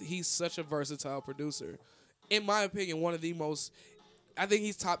 man. He's such a versatile producer. In my opinion, one of the most. I think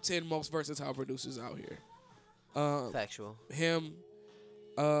he's top 10 most versatile producers out here. Factual. Him.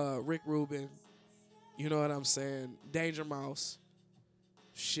 Rick Rubin, you know what I'm saying? Danger Mouse,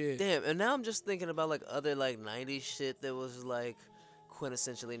 shit. Damn, and now I'm just thinking about like other like '90s shit that was like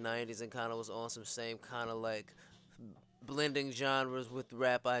quintessentially '90s and kind of was on some same kind of like blending genres with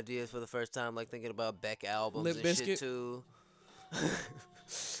rap ideas for the first time. Like thinking about Beck albums Limp and Bizkit? Shit too.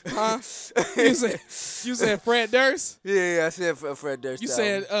 Huh? You said Fred Durst? Yeah, I said Fred Durst. You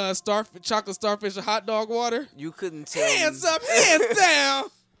said chocolate starfish and hot dog water? You couldn't tell. Hands up, hands down.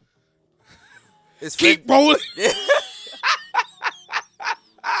 It's Keep rolling.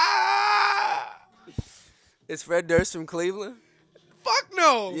 Is Fred Durst from Cleveland? Fuck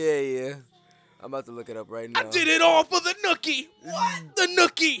no. Yeah. I'm about to look it up right now. I did it all for the nookie. What? The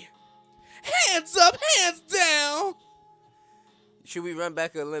nookie. Hands up, hands down. Should we run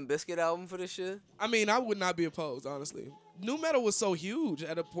back a Limp Bizkit album for this shit? I mean, I would not be opposed, honestly. Nu metal was so huge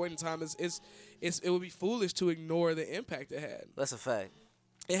at a point in time. It would be foolish to ignore the impact it had. That's a fact.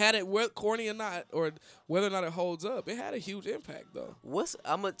 It had it, corny or not, or whether or not it holds up. It had a huge impact, though.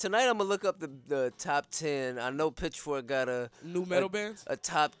 Tonight I'm gonna look up the top 10. I know Pitchfork got a nu metal bands. A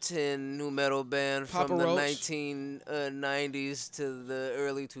top 10 nu metal band Papa from the Roach. 1990s to the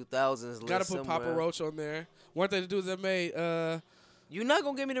early 2000s. Gotta put Papa Roach on there. Weren't they the dudes that made? You're not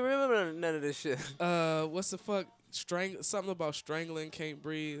gonna get me to remember none of this shit. What's the fuck? Something about strangling, can't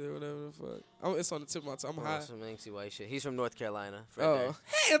breathe, or whatever the fuck. It's on the tip of my tongue. I'm high. Some angsty white shit. He's from North Carolina.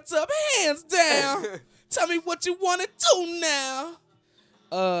 Hands up, hands down. Tell me what you wanna do now.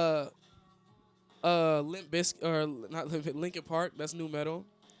 Limp Bizkit, or not Linkin Park. That's nu metal.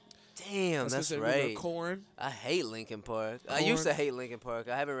 Damn, that's right. Korn. I hate Linkin Park. I used to hate Linkin Park.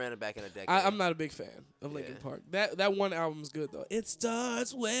 I haven't ran it back in a decade. I'm not a big fan of Linkin Park. That one album's good though. It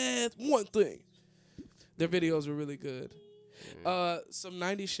starts with one thing. Their videos were really good. Some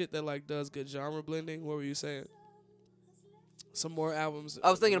 90s shit that like does good genre blending. What were you saying? some more albums. I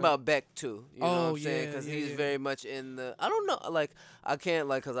was thinking about Beck too. You know what I'm saying? Yeah, Because yeah, he's very much in the. I don't know. Like I can't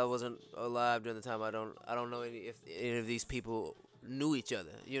like because I wasn't alive during the time. I don't know if any of these people knew each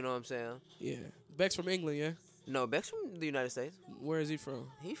other. You know what I'm saying? Yeah. Beck's from England, yeah? No, Beck's from the United States. Where is he from?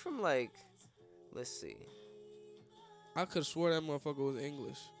 He from like, let's see. I could have swore that motherfucker was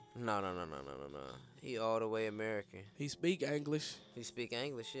English. No. He all the way American. He speak English. He speak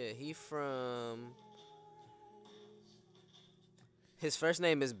English, yeah. He from. His first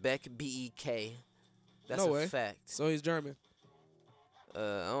name is Beck, B-E-K. That's No a way. fact. So he's German.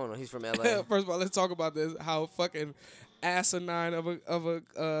 I don't know. He's from L.A. First of all, let's talk about this. How fucking asinine of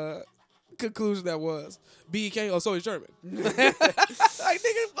a conclusion that was. B.E.K. Oh, so he's German. Like,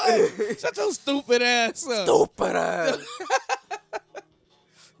 nigga, fuck. Shut your stupid ass up. Stupid ass.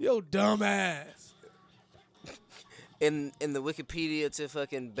 Yo, dumb ass. In the Wikipedia to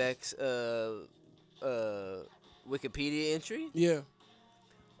fucking Beck's Wikipedia entry. Yeah.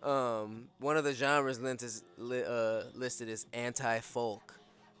 One of the genres listed is anti-folk.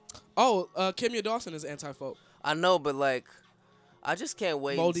 Oh, Kimya Dawson is anti-folk. I know, but like, I just can't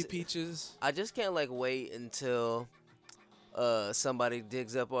wait. Moldy Peaches. I just can't like wait until somebody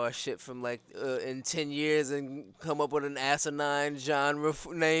digs up our shit from like in 10 years and come up with an asinine genre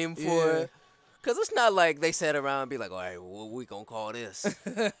name for it. Cause it's not like they sat around and be like, all right, what we gonna call this?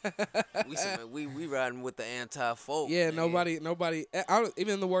 we riding with the anti-folk. Yeah, nigga. nobody.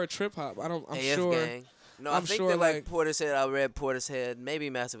 Even the word trip hop. I'm AF sure. Gang. No, I think sure, that like Portishead. I read Portishead,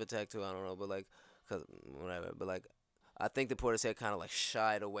 maybe Massive Attack too. I don't know, but like, cause whatever. But like, I think the Portishead kind of like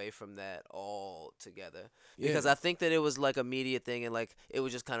shied away from that altogether because I think that it was like a media thing and like it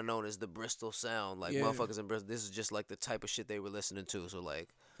was just kind of known as the Bristol sound. Like motherfuckers in Bristol, this is just like the type of shit they were listening to. So like.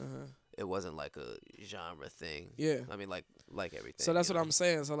 It wasn't like a genre thing. Yeah. I mean, like everything. So that's what I'm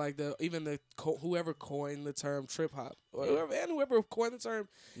saying. So like whoever coined the term trip hop, or whoever coined the term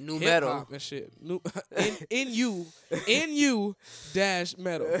new hip metal hop and shit, NU dash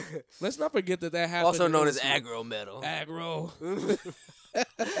metal. Let's not forget that happened. Also known as aggro metal. Aggro.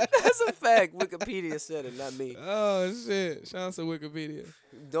 That's a fact. Wikipedia said it, not me. Oh shit! Shout out to Wikipedia.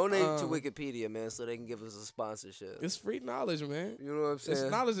 Donate to Wikipedia, man, so they can give us a sponsorship. It's free knowledge, man. You know what I'm saying? It's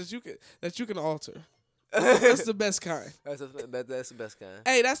knowledge that you can alter. That's the best kind. That's the best kind.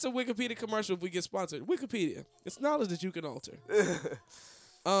 Hey, that's the Wikipedia commercial if we get sponsored. Wikipedia. It's knowledge that you can alter.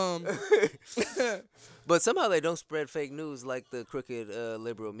 But somehow they don't spread fake news like the crooked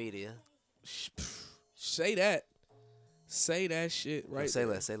liberal media. Say that. Say that shit right Say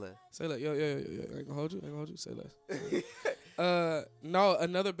there. less. Say less. Yo. I ain't gonna hold you. Say less. No,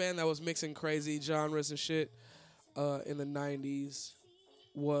 another band that was mixing crazy genres and shit in the 90s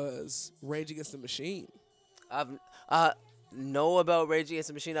was Rage Against the Machine. I know about Rage Against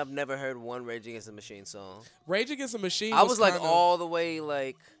the Machine. I've never heard one Rage Against the Machine song. Rage Against the Machine I was like all the way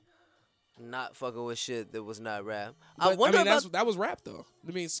like not fucking with shit that was not rap. But, that was rap though.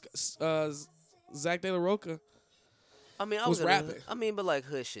 I mean, Zach De La Roca. I mean, I was rapping. But like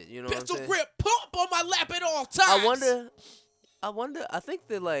hood shit, you know Pistol what I'm saying? grip, pump on my lap at all times. I wonder. I think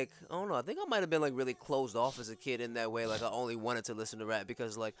that like I don't know. I think I might have been like really closed off as a kid in that way. Like I only wanted to listen to rap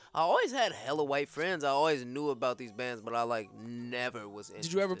because like I always had hella white friends. I always knew about these bands, but I like never was interested.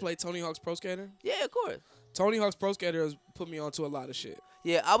 Did you ever play Tony Hawk's Pro Skater? Yeah, of course. Tony Hawk's Pro Skater has put me onto a lot of shit.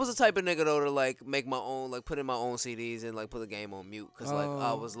 Yeah, I was the type of nigga though to like make my own, like put in my own CDs and like put the game on mute because like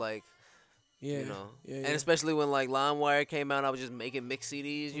I was like. Yeah, you know, yeah. And especially when like LimeWire came out, I was just making mix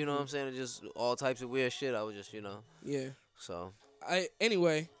CDs. You know what I'm saying? And just all types of weird shit. I was just, Yeah. So.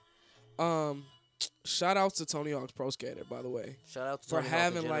 Anyway, shout out to Tony Hawk's Pro Skater, by the way. Shout out to for Tony Hawk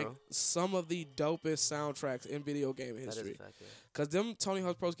having in like general. some of the dopest soundtracks in video game history. That is a fact, yeah. Cause them Tony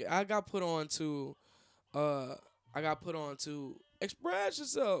Hawk's Pro Skater, I got put on to Express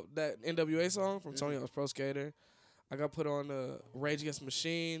Yourself, that NWA song from Tony Hawk's Pro Skater. I got put on Rage Against the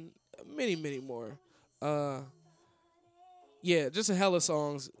Machine, many more. Yeah, just a hella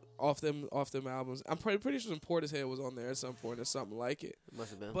songs off them albums. I'm pretty sure Portishead was on there at some point or something like it. Must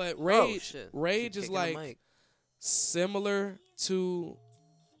have been. But Rage is like similar to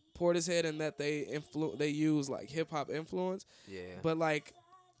Portishead in that they use like hip hop influence. Yeah. But like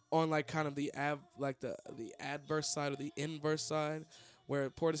on like kind of the adverse side or the inverse side, where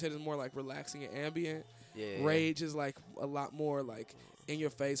Portishead is more like relaxing and ambient. Yeah. Rage is like a lot more like in your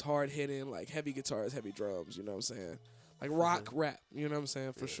face, hard hitting, like heavy guitars, heavy drums, you know what I'm saying? Like rock rap, you know what I'm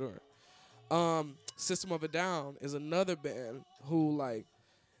saying, for sure. System of a Down is another band who like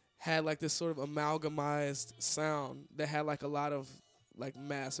had like this sort of amalgamized sound that had like a lot of like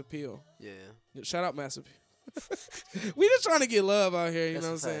mass appeal. Yeah. Shout out Mass Appeal. We just trying to get love out here, you That's know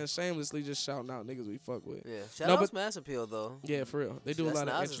a what I'm saying? fact. Shamelessly just shouting out niggas we fuck with. Yeah. Shout out Mass Appeal though. Yeah, for real. They do That's a lot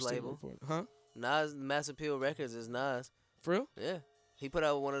of Nas's interesting label. reporting. Huh? Nas Mass Appeal Records is Nas. For real? Yeah. He put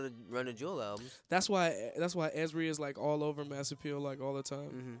out one of the Run the Jewel albums. That's why Esri is like all over Mass Appeal like all the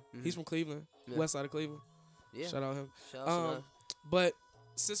time. He's from Cleveland, west side of Cleveland. Yeah. Shout out him. Shout out to Nas. But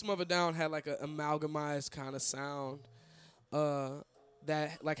System of a Down had like an amalgamized kind of sound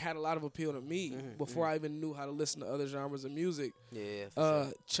that like had a lot of appeal to me before I even knew how to listen to other genres of music. Yeah,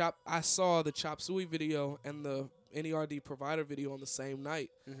 for sure. I saw the Chop Suey video and the NERD Provider video on the same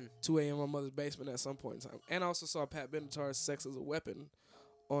night, 2 a.m. in my mother's basement at some point in time. And I also saw Pat Benatar's Sex as a Weapon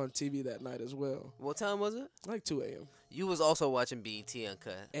on TV that night as well. What time was it? Like 2 a.m. You was also watching BET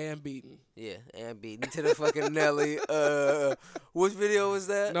Uncut. And Beaten. Yeah, and Beaten to the fucking Nelly. Which video was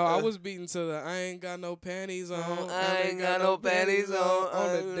that? No, I was beaten to the I ain't got no panties on. I ain't got no panties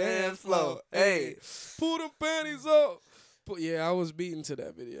on the dance floor. Hey. Pull them panties up. Yeah, I was beaten to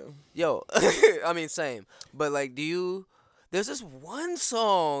that video. Yo, I mean, same. But, like, there's this one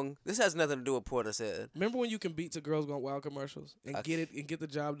song. This has nothing to do with Portishead. Remember when you can beat to Girls Gone Wild commercials and get the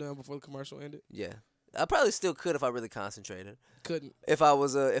job done before the commercial ended? Yeah. I probably still could if I really concentrated. Couldn't. If I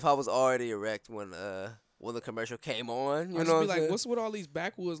was already erect when the commercial came on, you know what I'm saying? What's with all these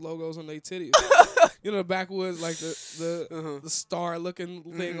Backwoods logos on their titties? You know, the Backwoods, like the star looking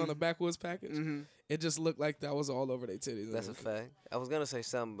thing on the Backwoods package. It just looked like that was all over their titties. That's a fact. I was gonna say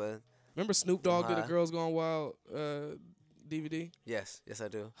something, but remember Snoop Dogg did a Girls Gone Wild DVD? Yes, I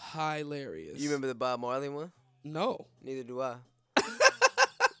do. Hilarious. You remember the Bob Marley one? No. Neither do I.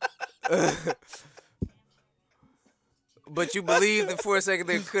 But you believed that for a second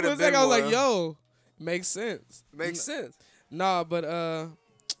there could have been more. I was like, yo, makes sense. Makes sense. Nah, but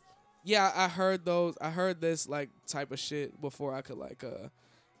yeah, I heard this like type of shit before I could like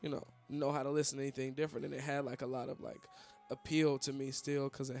know how to listen to anything different, and it had like a lot of like appeal to me still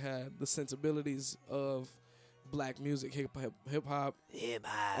because it had the sensibilities of black music, hip hop,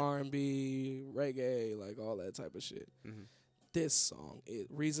 R&B, reggae, like all that type of shit. This song,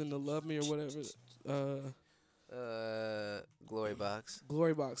 Reason to Love Me or whatever. Glory Box.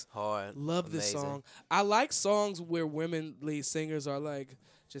 Glory Box. Hard. Love this song. I like songs where women lead singers are like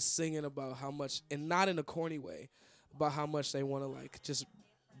just singing about how much, and not in a corny way, about how much they want to like just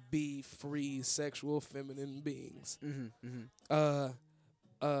be free, sexual, feminine beings. Nelly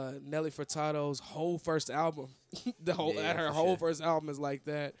Furtado's whole first album, whole first album is like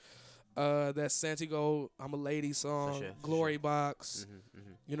that. That Santiago, I'm a Lady song, Glory Box.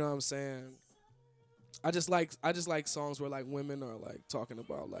 You know what I'm saying? I just like songs where like women are like talking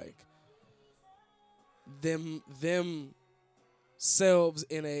about like themselves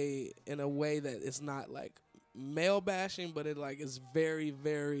in a way that it's not like male bashing, but it like is very,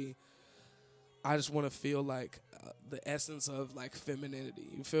 very. I just want to feel like the essence of like femininity.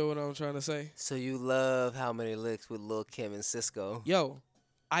 You feel what I'm trying to say? So you love How Many Licks with Lil Kim and Cisco? Yo,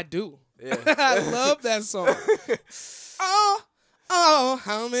 I do. Yeah. I love that song. Oh,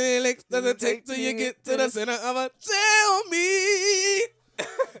 how many licks does it take till you get to the center of a? Tell me.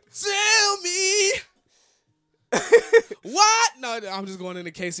 What? No, I'm just going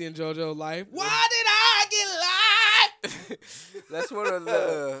into Casey and JoJo life. Why did I get live? That's one of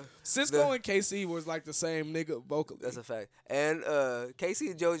the Cisco and Casey was like the same nigga vocally. That's a fact. And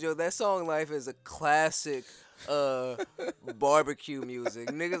Casey and JoJo, that song Life is a classic barbecue music.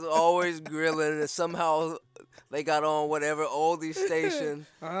 Niggas always grilling, and somehow they got on whatever oldie station.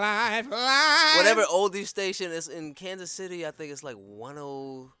 Life. Whatever oldie station is in Kansas City. I think it's like 10.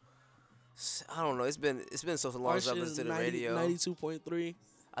 I don't know. It's been so long since I've listened to the radio. 92.3.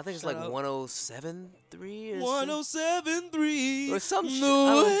 I think it's like 107.3 or 107.3. Or some shit.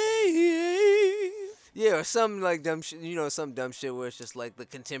 Yeah, or some like dumb shit. You know, some dumb shit where it's just like the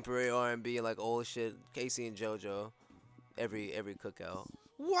contemporary R&B and like old shit. Casey and JoJo, every cookout.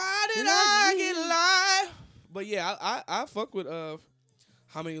 Why did I get live? But yeah, I fuck with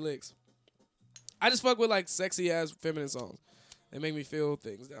How Many Licks. I just fuck with like sexy ass feminine songs. They make me feel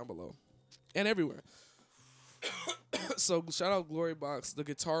things down below and everywhere. So shout out Glory Box. The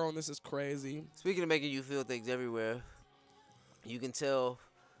guitar on this is crazy. Speaking of making you feel things everywhere, you can tell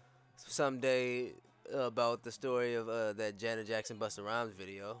someday about the story of that Janet Jackson Busta Rhymes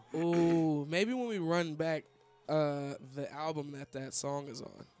video. Ooh, maybe when we run back the album that song is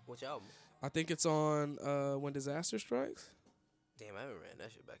on. Which album? I think it's on When Disaster Strikes. Damn, I haven't ran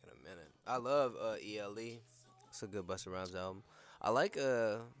that shit back in a minute. I love ELE. It's a good Busta Rhymes album. I like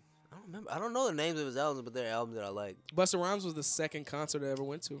I don't remember. I don't know the names of his albums, but they're albums that I like. Busta Rhymes was the second concert I ever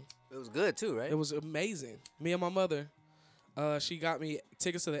went to. It was good too, right? It was amazing. Me and my mother. She got me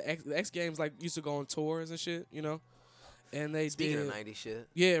tickets to the X Games. Like used to go on tours and shit, you know. And they Speaking did of 90s shit.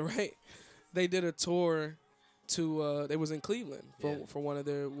 Yeah, right. They did a tour to they was in Cleveland for one of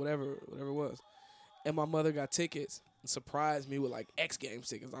their whatever it was. And my mother got tickets and surprised me with like X Games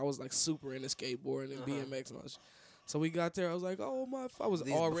tickets. I was like super into skateboarding and BMX and all that shit. So we got there. I was like, oh my! I was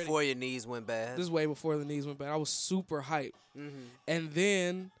already before your knees went bad. This is way before the knees went bad. I was super hyped. Mm-hmm. And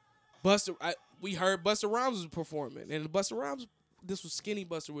then we heard Busta Rhymes was performing, and Busta Rhymes, this was Skinny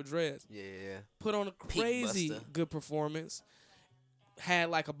Busta with dreads. Yeah. Put on a crazy good performance. Had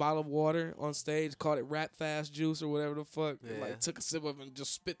like a bottle of water on stage, called it Rap Fast Juice or whatever the fuck. Yeah. And like took a sip of it and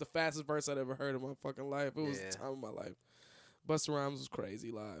just spit the fastest verse I'd ever heard in my fucking life. It was the time of my life. Busta Rhymes was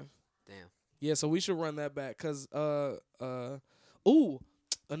crazy live. Damn. Yeah, so we should run that back because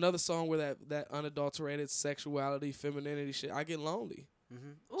another song where that unadulterated sexuality, femininity shit. I Get Lonely.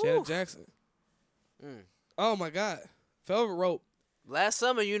 Mm-hmm. Janet Jackson. Oh my God, Velvet Rope. Last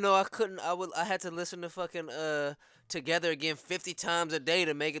summer, I had to listen to fucking Together Again 50 times a day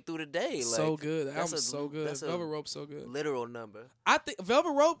to make it through the day. Like, So good. That album's so good. Velvet Rope's so good. Literal number. I think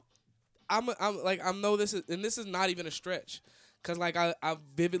Velvet Rope. I know this is not even a stretch. Cause like I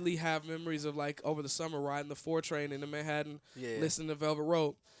vividly have memories of like over the summer riding the 4 train into Manhattan, listening to Velvet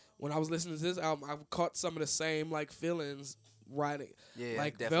Rope. When I was listening to this album, I caught some of the same like feelings riding. Yeah,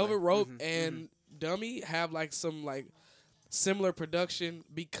 like definitely. Velvet Rope and Dummy have like some like similar production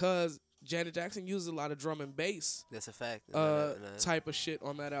because Janet Jackson uses a lot of drum and bass. That's a fact. Type of shit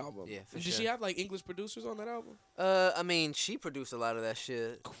on that album. Yeah, for Did sure. she have like English producers on that album? I mean, she produced a lot of that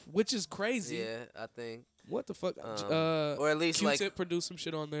shit, which is crazy. Yeah, I think. What the fuck? Or at least Q-Tip like produced some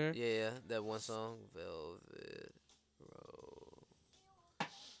shit on there. Yeah, that one song, Velvet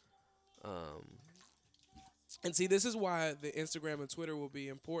Rope. And see, this is why the Instagram and Twitter will be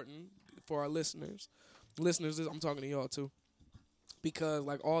important for our listeners. Listeners, I'm talking to y'all too. Because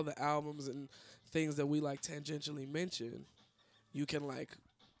like all the albums and things that we like tangentially mention, you can like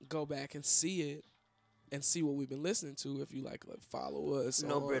go back and see it and see what we've been listening to if you like follow us.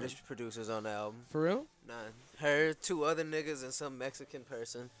 No British producers on the album. For real? None. Her, 2 other niggas, and some Mexican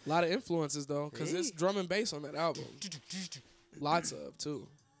person. A lot of influences though, because it's drum and bass on that album. Lots of too.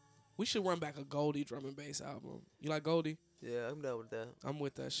 We should run back a Goldie drum and bass album. You like Goldie? Yeah, I'm down with that. I'm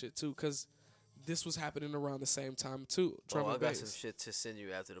with that shit too, because this was happening around the same time too. Drum and I got bass. some shit to send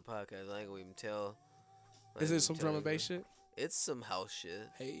you after the podcast. I ain't gonna even tell. Is it some drum and bass shit? It's some house shit.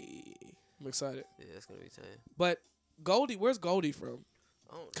 Hey, I'm excited. Yeah, it's gonna be tame. But Goldie, where's Goldie from?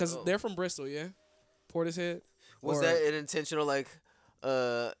 Because Oh. they're from Bristol, yeah? Portishead? Was that an intentional English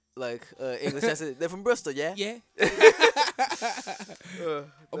accent? They're from Bristol, yeah? Yeah.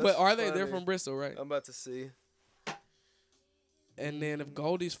 But are they? They're from Bristol, right? I'm about to see. And then if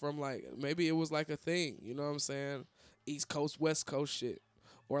Goldie's from like, maybe it was like a thing, you know what I'm saying? East Coast, West Coast shit.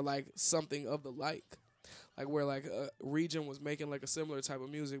 Or like something of the like. Like where like a region was making like a similar type of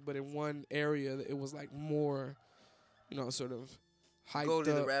music, but in one area it was like more, you know, sort of hyped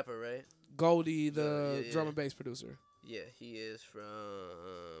Goldie up. the rapper, right? Goldie the drum and bass producer. Yeah, he is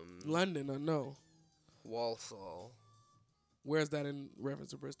from London, I know. Walsall. Where's that in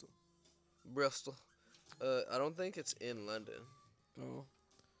reference to Bristol? Bristol. I don't think it's in London. Oh.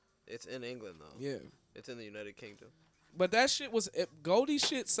 It's in England though. Yeah. It's in the United Kingdom. But that shit was Goldie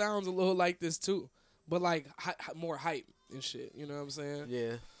shit sounds a little like this too, but like more hype and shit. You know what I'm saying?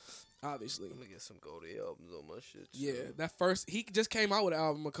 Yeah. Obviously. Let me get some Goldie albums on my shit. Yeah, that first he just came out with an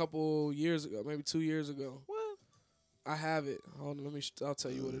album a couple years ago, maybe 2 years ago. What? I have it. Hold on, I'll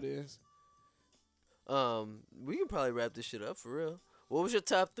tell you what it is. We can probably wrap this shit up for real. What was your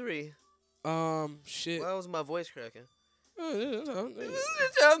top 3? Shit. Why was my voice cracking? Top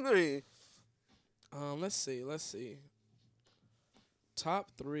Top 3. Let's see.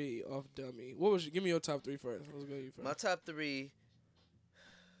 Top 3 of Dummy. Give me your top 3 first. Let's go you first. My top 3,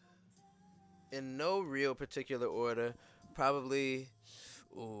 in no real particular order, probably.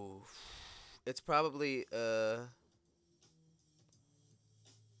 Ooh, it's probably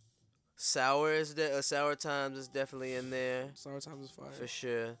Sour Times is definitely in there. Sour Times is fire. For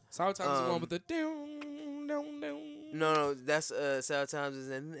sure. Sour Times is the one with the No, that's Sour Times is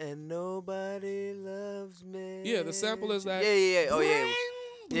and nobody loves me. Yeah, the sample is that. Yeah. Oh yeah.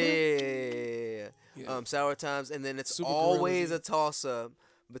 Sour Times, and then it's Super always Gorillaz. a toss up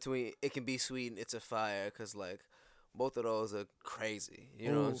between It Can Be Sweet and It's a Fire, cause like both of those are crazy.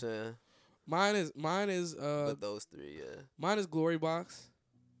 You know what I'm saying? Mine is But those 3, yeah. Mine is Glory Box.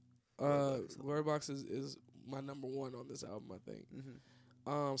 Glory Box is my number 1 on this album, I think.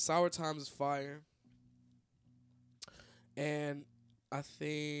 Mm-hmm. Sour Times is fire. And I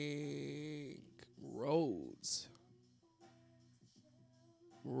think Roads.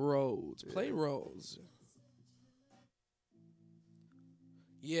 Roads. Play Roads.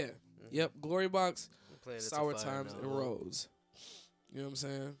 Yeah. Yep. Glory Box, Sour Times, and Roads. You know what I'm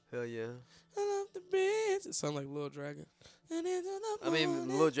saying? Hell yeah. I love the beats. It sounds like Lil Dragon. I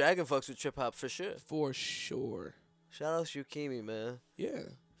mean, Lil Dragon fucks with trip hop for sure. For sure. Shout out to Yukimi, man. Yeah.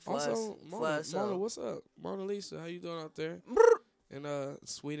 Also, Mona, what's up? Mona Lisa, how you doing out there? In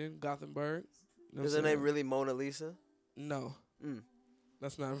Sweden, Gothenburg. You know is her name really Mona Lisa? No.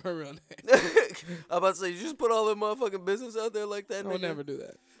 That's not her real name. I'm about to say, you just put all the motherfucking business out there like that, I would never do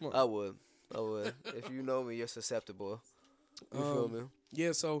that. I would. If you know me, you're susceptible. You feel me?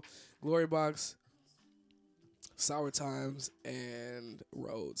 Yeah, so Glory Box, Sour Times, and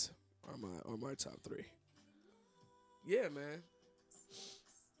Roads are my top 3. Yeah, man.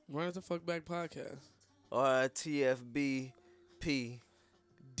 Run It the Fuck Back podcast. RTFBP.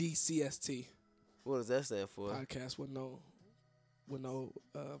 DCST. What does that stand for? Podcast with no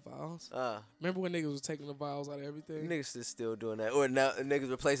vowels. Remember when niggas was taking the vowels out of everything? Niggas is still doing that. Or now niggas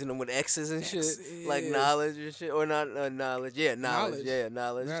replacing them with X's and shit. Like knowledge and shit. Or not knowledge. Yeah, knowledge. Yeah,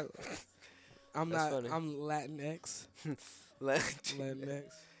 knowledge. I'm That's not. funny. I'm Latinx. Latinx.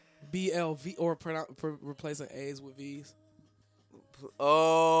 BLV or replacing A's with V's.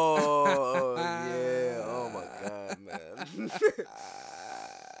 Oh yeah. Oh my god, man.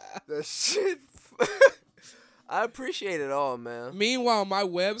 That shit. I appreciate it all, man. Meanwhile, my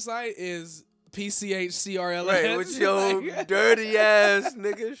website is PCHCRLS. Right, with your dirty ass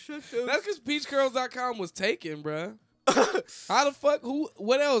nigga. That's because peachcurls.com was taken, bruh. How the fuck?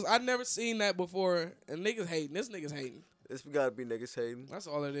 What else? I never seen that before. And niggas hating. This nigga's hating. It's gotta be niggas hating. That's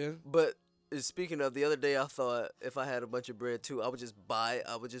all it is. But speaking of, the other day I thought if I had a bunch of bread too, I would just buy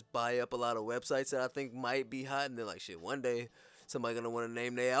up a lot of websites that I think might be hot, and then like shit, one day somebody gonna want to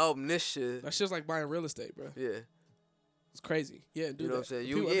name their album this shit. That shit's like buying real estate, bro. Yeah. It's crazy. Yeah, do you know that. what I'm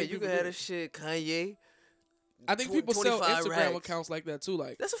saying? You can have this shit, Kanye. I think people sell Instagram accounts like that too.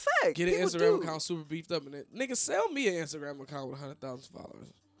 Like, that's a fact. Get an Instagram account super beefed up in it. Nigga, sell me an Instagram account with 100,000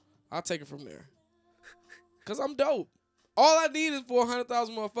 followers. I'll take it from there. Cause I'm dope. All I need is for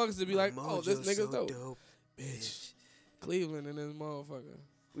 100,000 motherfuckers to be like, oh, this nigga's so dope. Bitch. Cleveland and this motherfucker.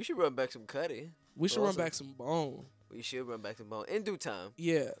 We should run back some Cuddy. We should run back some Bone. We should run back some Bone in due time.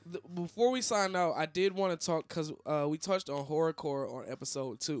 Yeah. Before we sign out, I did want to talk because we touched on horrorcore on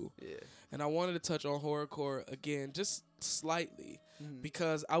episode 2. Yeah. And I wanted to touch on horrorcore again, just slightly,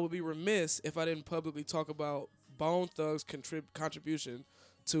 because I would be remiss if I didn't publicly talk about Bone Thugs' contribution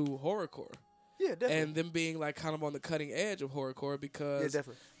to horrorcore. Yeah, definitely. And them being like kind of on the cutting edge of horrorcore because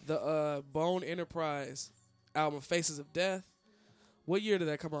the Bone Enterprise album Faces of Death. What year did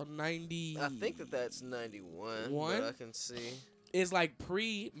that come out? 90. I think that's 91. But I can see. It's like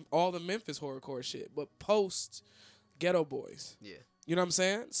pre all the Memphis horrorcore shit, but post Ghetto Boys. Yeah. You know what I'm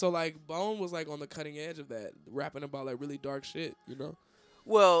saying? So like Bone was like on the cutting edge of that, rapping about like really dark shit, you know?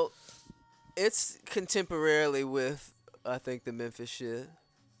 Well, it's contemporarily with I think the Memphis shit.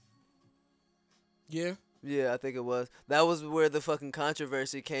 Yeah? Yeah, I think it was. That was where the fucking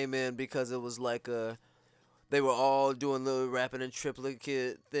controversy came in because it was like they were all doing the rapping and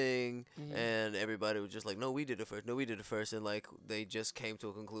triplicate thing, and everybody was just like, no, we did it first, and like they just came to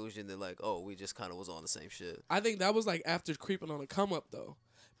a conclusion that like, oh, we just kind of was on the same shit. I think that was like after creeping on a come up though,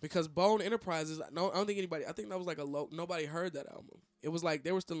 because Bone Enterprises, no, I don't think anybody, I think that was like nobody heard that album. It was like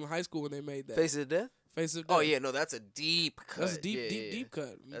they were still in high school when they made that. Faces of Death? Faces of Death. Oh yeah, no, that's a deep cut. That's a deep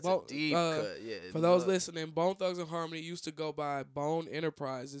cut. That's a deep cut, yeah. For those listening, Bone Thugs and Harmony used to go by Bone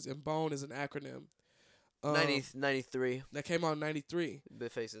Enterprises, and Bone is an acronym. 93. That came out in 93.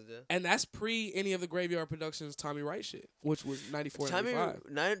 The Faces of Death. And that's pre any of the Graveyard Productions Tommy Wright shit, which was 94 and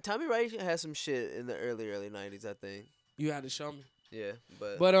 95. Tommy Wright had some shit in the early 90s, I think. You had to show me. Yeah,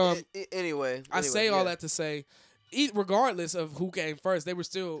 but anyway, I say all that to say, regardless of who came first, they were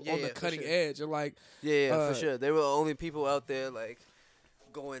still on the cutting edge. And like, for sure. They were the only people out there like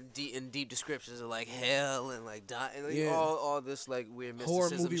going deep descriptions of like hell and like dying, like, all this like weird mysticism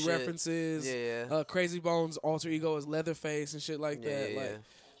horror movie shit. references. Yeah. Crazy Bones' alter ego is Leatherface and shit like that. Like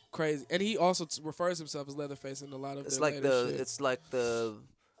crazy, and he also refers himself as Leatherface in a lot of. It's like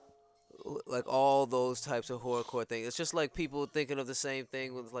like all those types of horrorcore things. It's just like people thinking of the same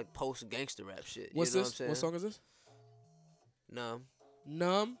thing with like post gangster rap shit. What's you know this? What I'm saying? What song is this?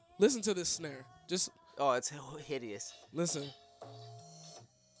 Numb. Listen to this snare. Just. Oh, it's hideous. Listen.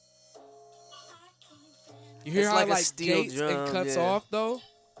 You hear how like it like gates drum, and cuts off though,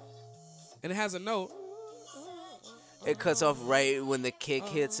 and it has a note. It cuts off right when the kick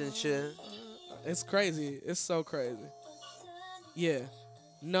hits and shit. It's crazy. It's so crazy. Yeah,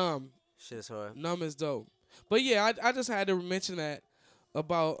 Numb. Shit is hard. Numb is dope. But yeah, I just had to mention that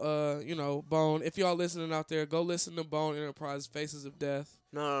about Bone. If y'all listening out there, go listen to Bone Enterprise Faces of Death.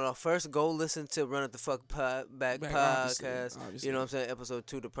 No. First, go listen to Run It the Fuck Back podcast. Obviously. You know what I'm saying? Episode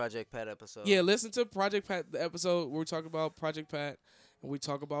 2, the Project Pat episode. Yeah, listen to Project Pat, the episode where we talk about Project Pat and we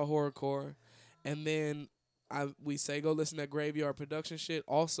talk about horrorcore, and then we say go listen to that Graveyard Production shit.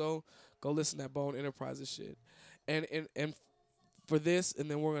 Also, go listen to that Bone Enterprises shit, and for this,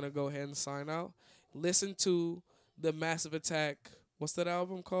 and then we're gonna go ahead and sign out. Listen to the Massive Attack. What's that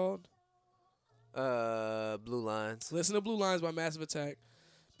album called? Blue Lines. Listen to Blue Lines by Massive Attack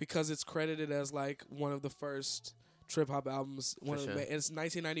because it's credited as like one of the first trip hop albums. It's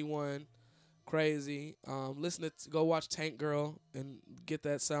 1991. Crazy. Go watch Tank Girl and get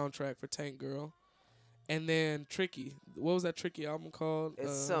that soundtrack for Tank Girl. And then Tricky. What was that Tricky album called?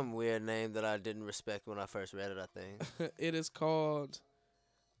 It's some weird name that I didn't respect when I first read it, I think. It is called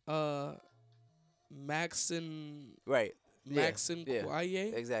Maxin. Right. Maxim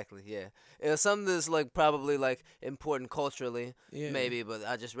Kwaye? Exactly, yeah. It was something that's like probably like important culturally, maybe, but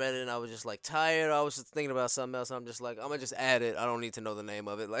I just read it and I was just like tired. I was just thinking about something else. And I'm just like, I'm gonna just add it. I don't need to know the name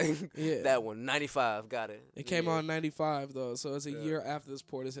of it. Like that one, 95, got it. It came out in 95 though, so it's a year after this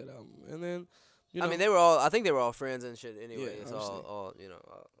Portishead album. And then I mean, I think they were all friends and shit anyway. It's all.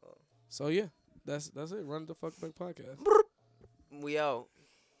 So yeah, that's it. Run the Fuck Back podcast. We out.